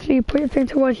obviously you put your thing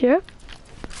towards here.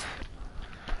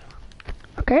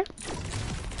 Okay.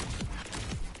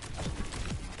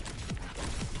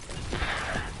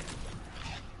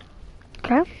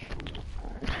 Okay.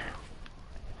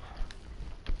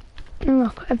 And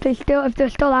look, if they're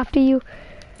still after you,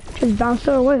 just bounce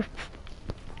her away.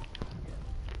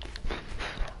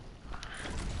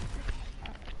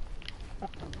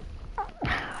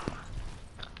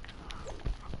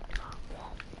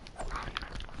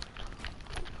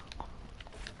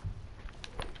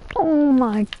 Oh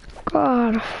my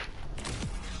god.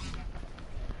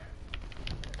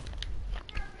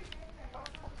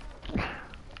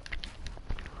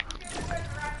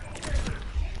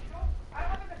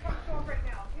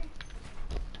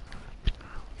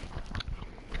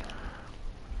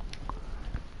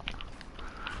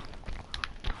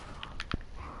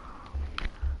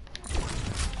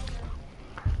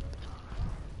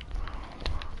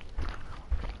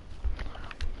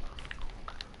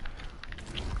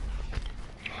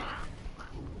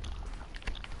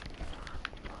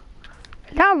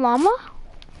 Is that a llama?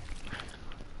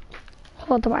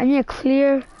 Hold on, I need a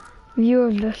clear view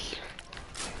of this. Is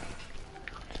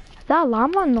that a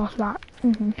llama? No, it's not.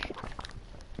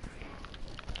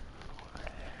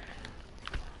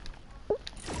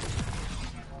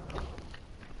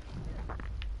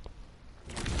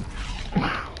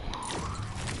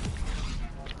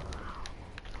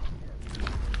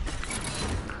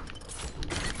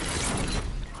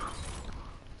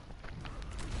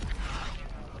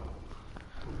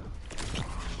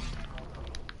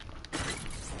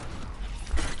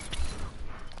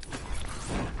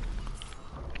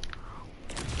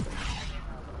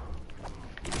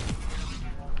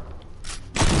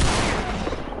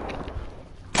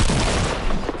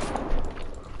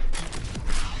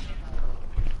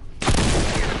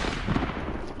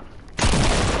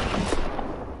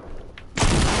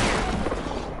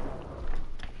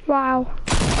 Wow.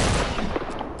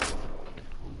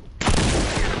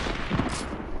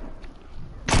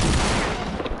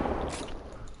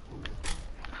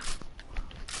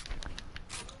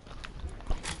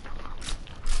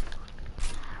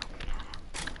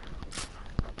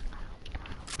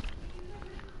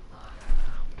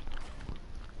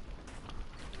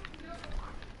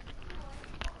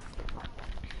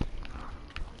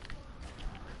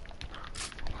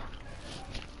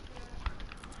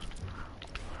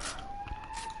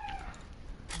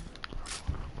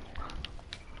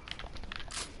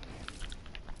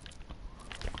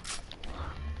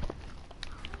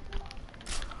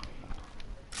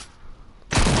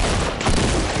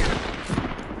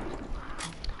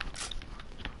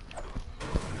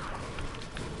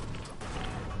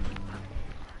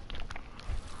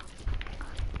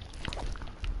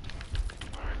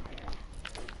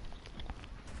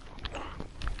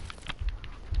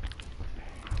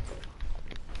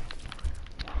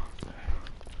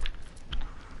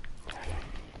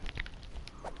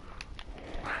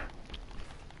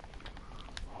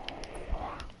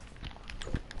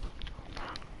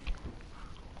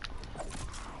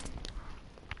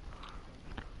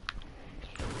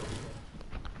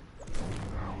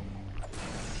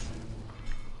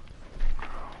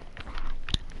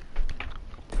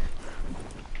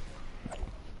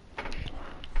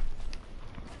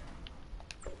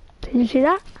 Did you see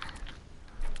that?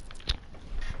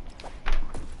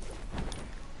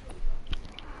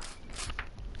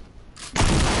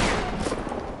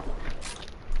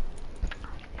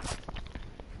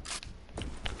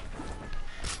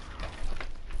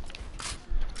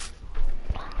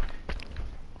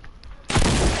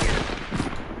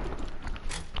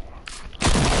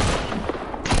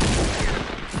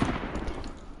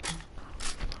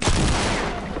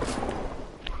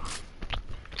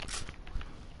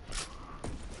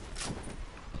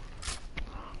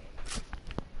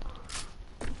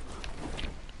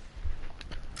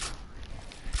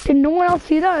 Did no one else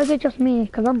see that, or is it just me?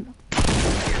 Cause I'm...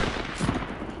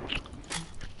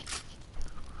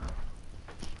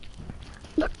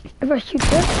 Look, if I shoot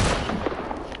this...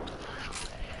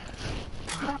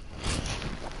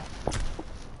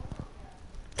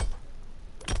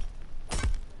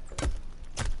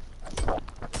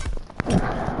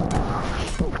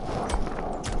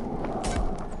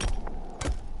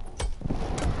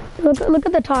 Look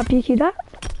at the top, do you see that?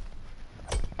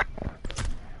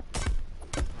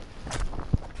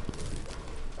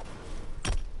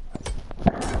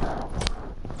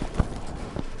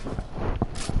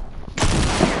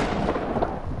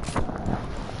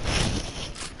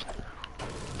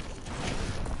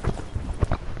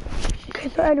 Okay,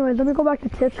 so anyways, let me go back to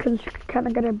tips because it's kind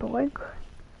of getting boring.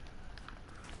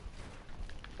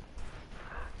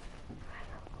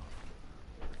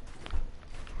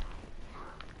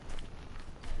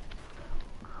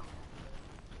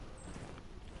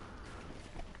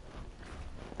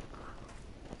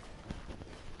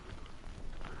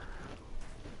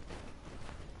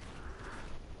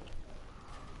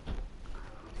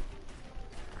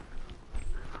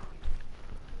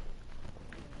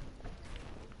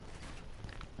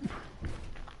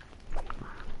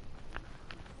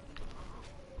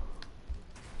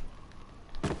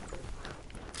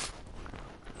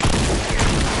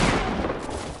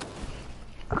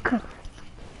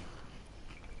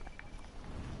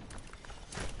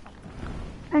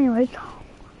 Anyways,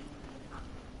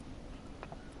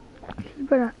 it's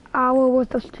been an hour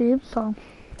worth of stream, so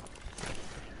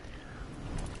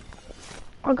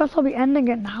I guess I'll be ending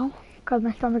it now because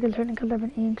my stomach is hurting because I've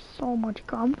been eating so much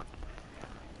gum.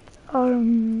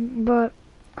 But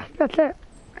that's it.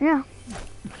 Yeah.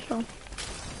 So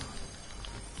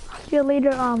I'll see you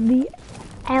later on the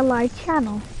LI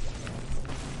channel.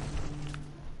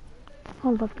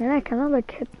 Hold up, can I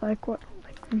like hit like what,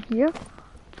 like from here?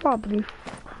 Probably.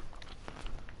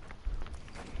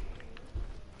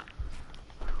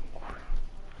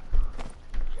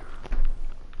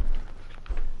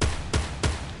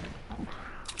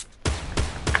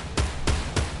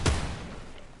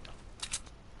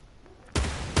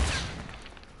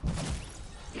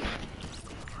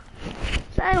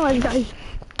 So anyways guys,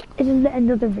 this is the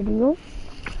end of the video.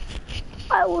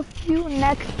 I will see you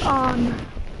next on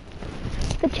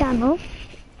the channel.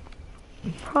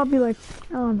 Probably like,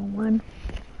 I don't know when.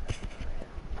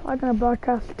 I'm gonna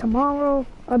broadcast tomorrow.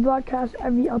 I broadcast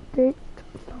every update,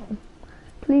 so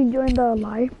please join the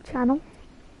live channel.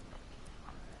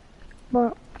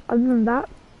 But other than that,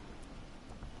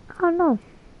 I don't know.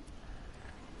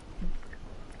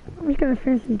 I'm just gonna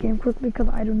finish this game quickly because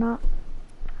I do not.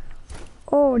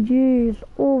 Oh jeez,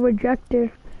 oh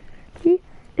rejected. See,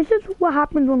 this is what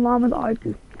happens when llamas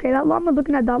argue. Okay, that llama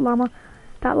looking at that llama.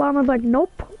 That llama's like,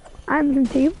 nope, I'm going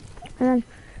to team. And then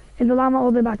there's a llama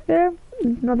all the way back there.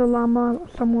 There's another llama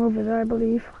somewhere over there, I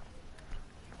believe.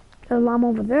 There's a llama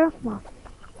over there. Wow.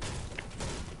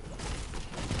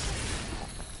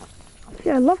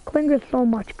 See, I love clingers so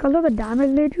much because of the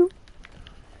damage they do.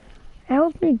 It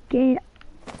helps me gain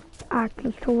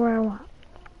access to where I want.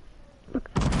 Look.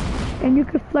 And you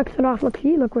can flex it off. Look,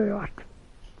 see, look where you're at.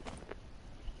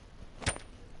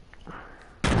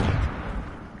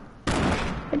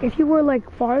 Like if you were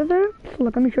like farther, so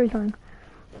look, let me show you something.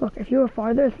 Look, if you were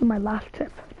farther, this is my last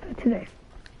tip for today.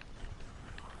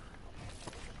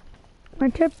 My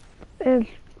tip is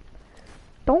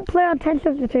don't play on 10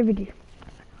 sensitivity.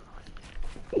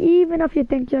 Even if you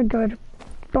think you're good,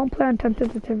 don't play on 10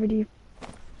 sensitivity.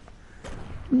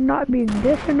 Not being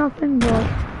this or nothing, but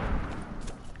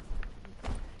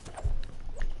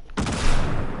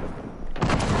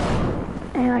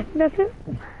and I think that's it.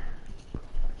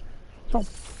 So,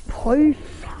 peace.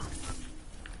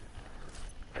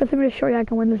 First, let me show you I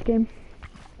can win this game.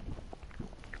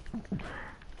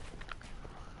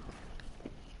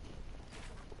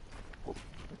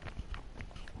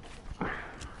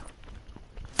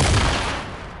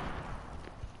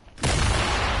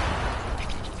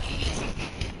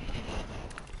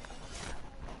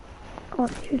 Oh,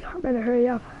 jeez, I better hurry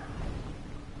up.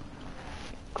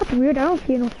 What Weird, I don't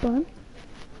see no storm.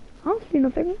 I don't see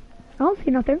nothing. I don't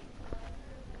see nothing.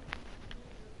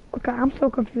 Okay, I'm so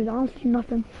confused. I don't see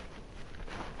nothing.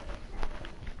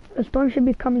 The storm should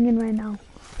be coming in right now.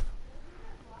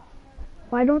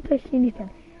 Why don't I see anything?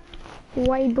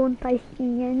 Why don't I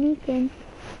see anything?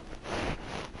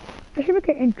 I should make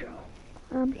an intro.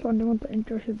 I'm just wondering what the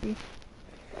intro should be.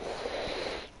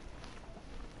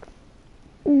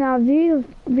 Now these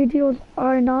videos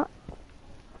are not.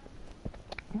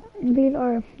 These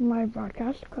are live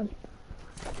broadcasts because.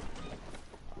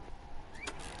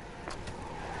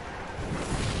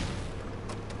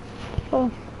 So,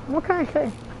 what can I say?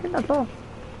 I think that's all.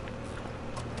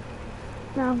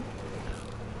 Now,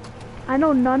 I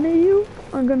know none of you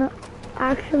are gonna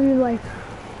actually like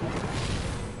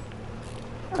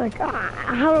I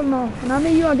don't know. None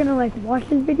of you are gonna like watch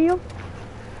this video,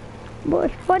 but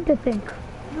it's fun to think.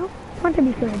 You know, fun to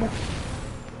be creative.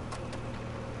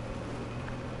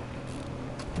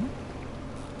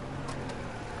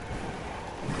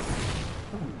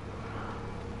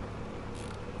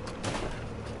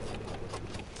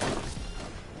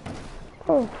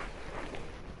 Oh.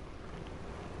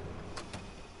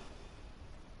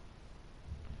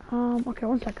 Okay,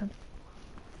 1 second.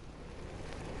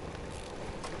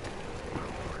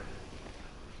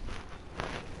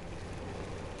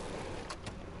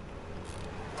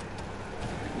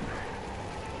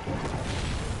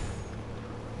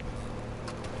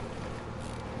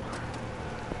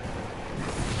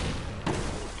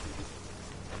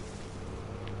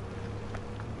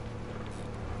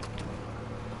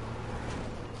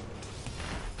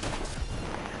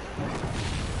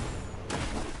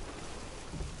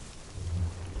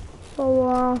 So,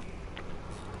 I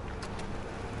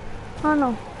don't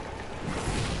know.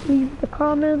 Leave the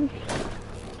comments.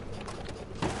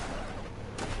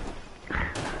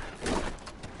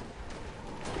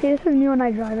 See, this is me when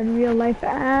I drive in real life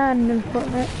and in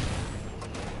Fortnite.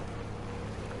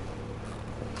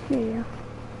 Yeah.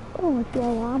 Oh, it's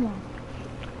your llama.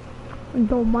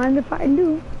 Don't mind if I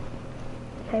do.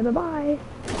 Say bye-bye.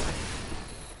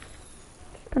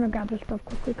 Just gonna grab this stuff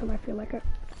quickly because I feel like it.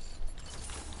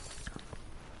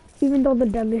 Even though the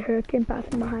deadly hurricane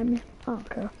passing behind me, I don't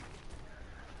care.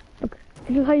 Look,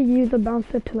 this is how you use the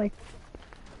bouncer to like.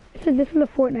 This is a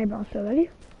Fortnite bouncer. Ready?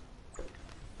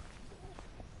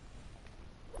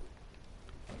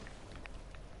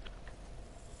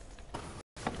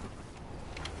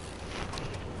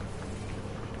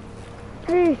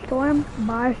 Hey, storm.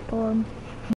 Bye, storm.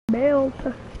 Built.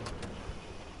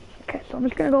 Okay, so I'm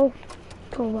just gonna go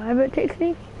to wherever it takes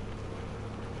me.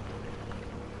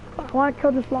 I want to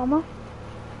kill this llama,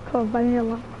 because I need a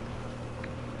llama.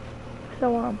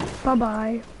 So,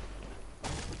 bye-bye.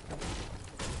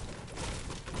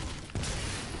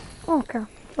 Okay,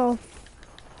 so,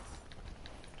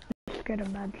 let's get a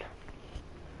bed.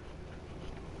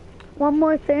 One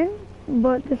more thing,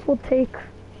 but this will take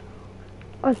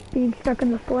us being stuck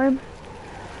in the storm.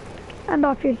 And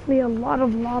obviously a lot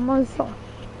of llamas, so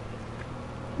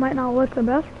might not work the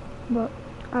best, but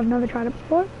I've never tried it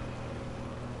before.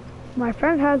 My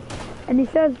friend has, and he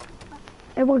says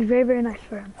it works very, very nice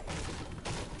for him.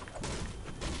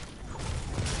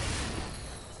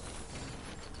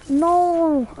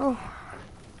 No! Oh.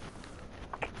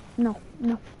 No,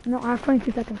 I have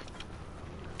 22 seconds.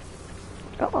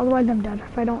 Otherwise I'm dead.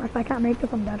 If I can't make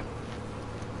this, I'm dead.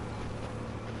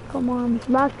 Come on, this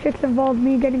last trick's involved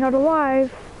me getting out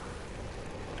alive.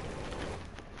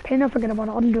 Okay, no, forget about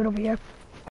it. I'll just do it over here.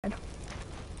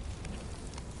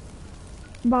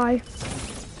 Bye.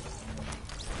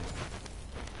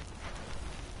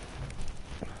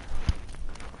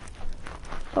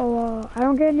 So, I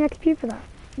don't get any XP for that.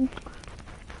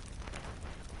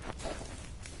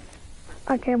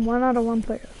 I came 1 out of 1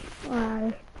 players.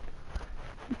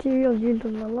 Materials used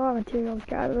was a lot, materials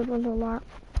gathered was a lot.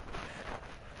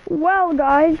 Well,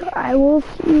 guys, I will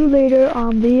see you later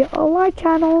on the live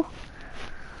channel.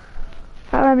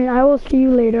 I will see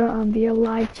you later on the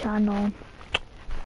live channel.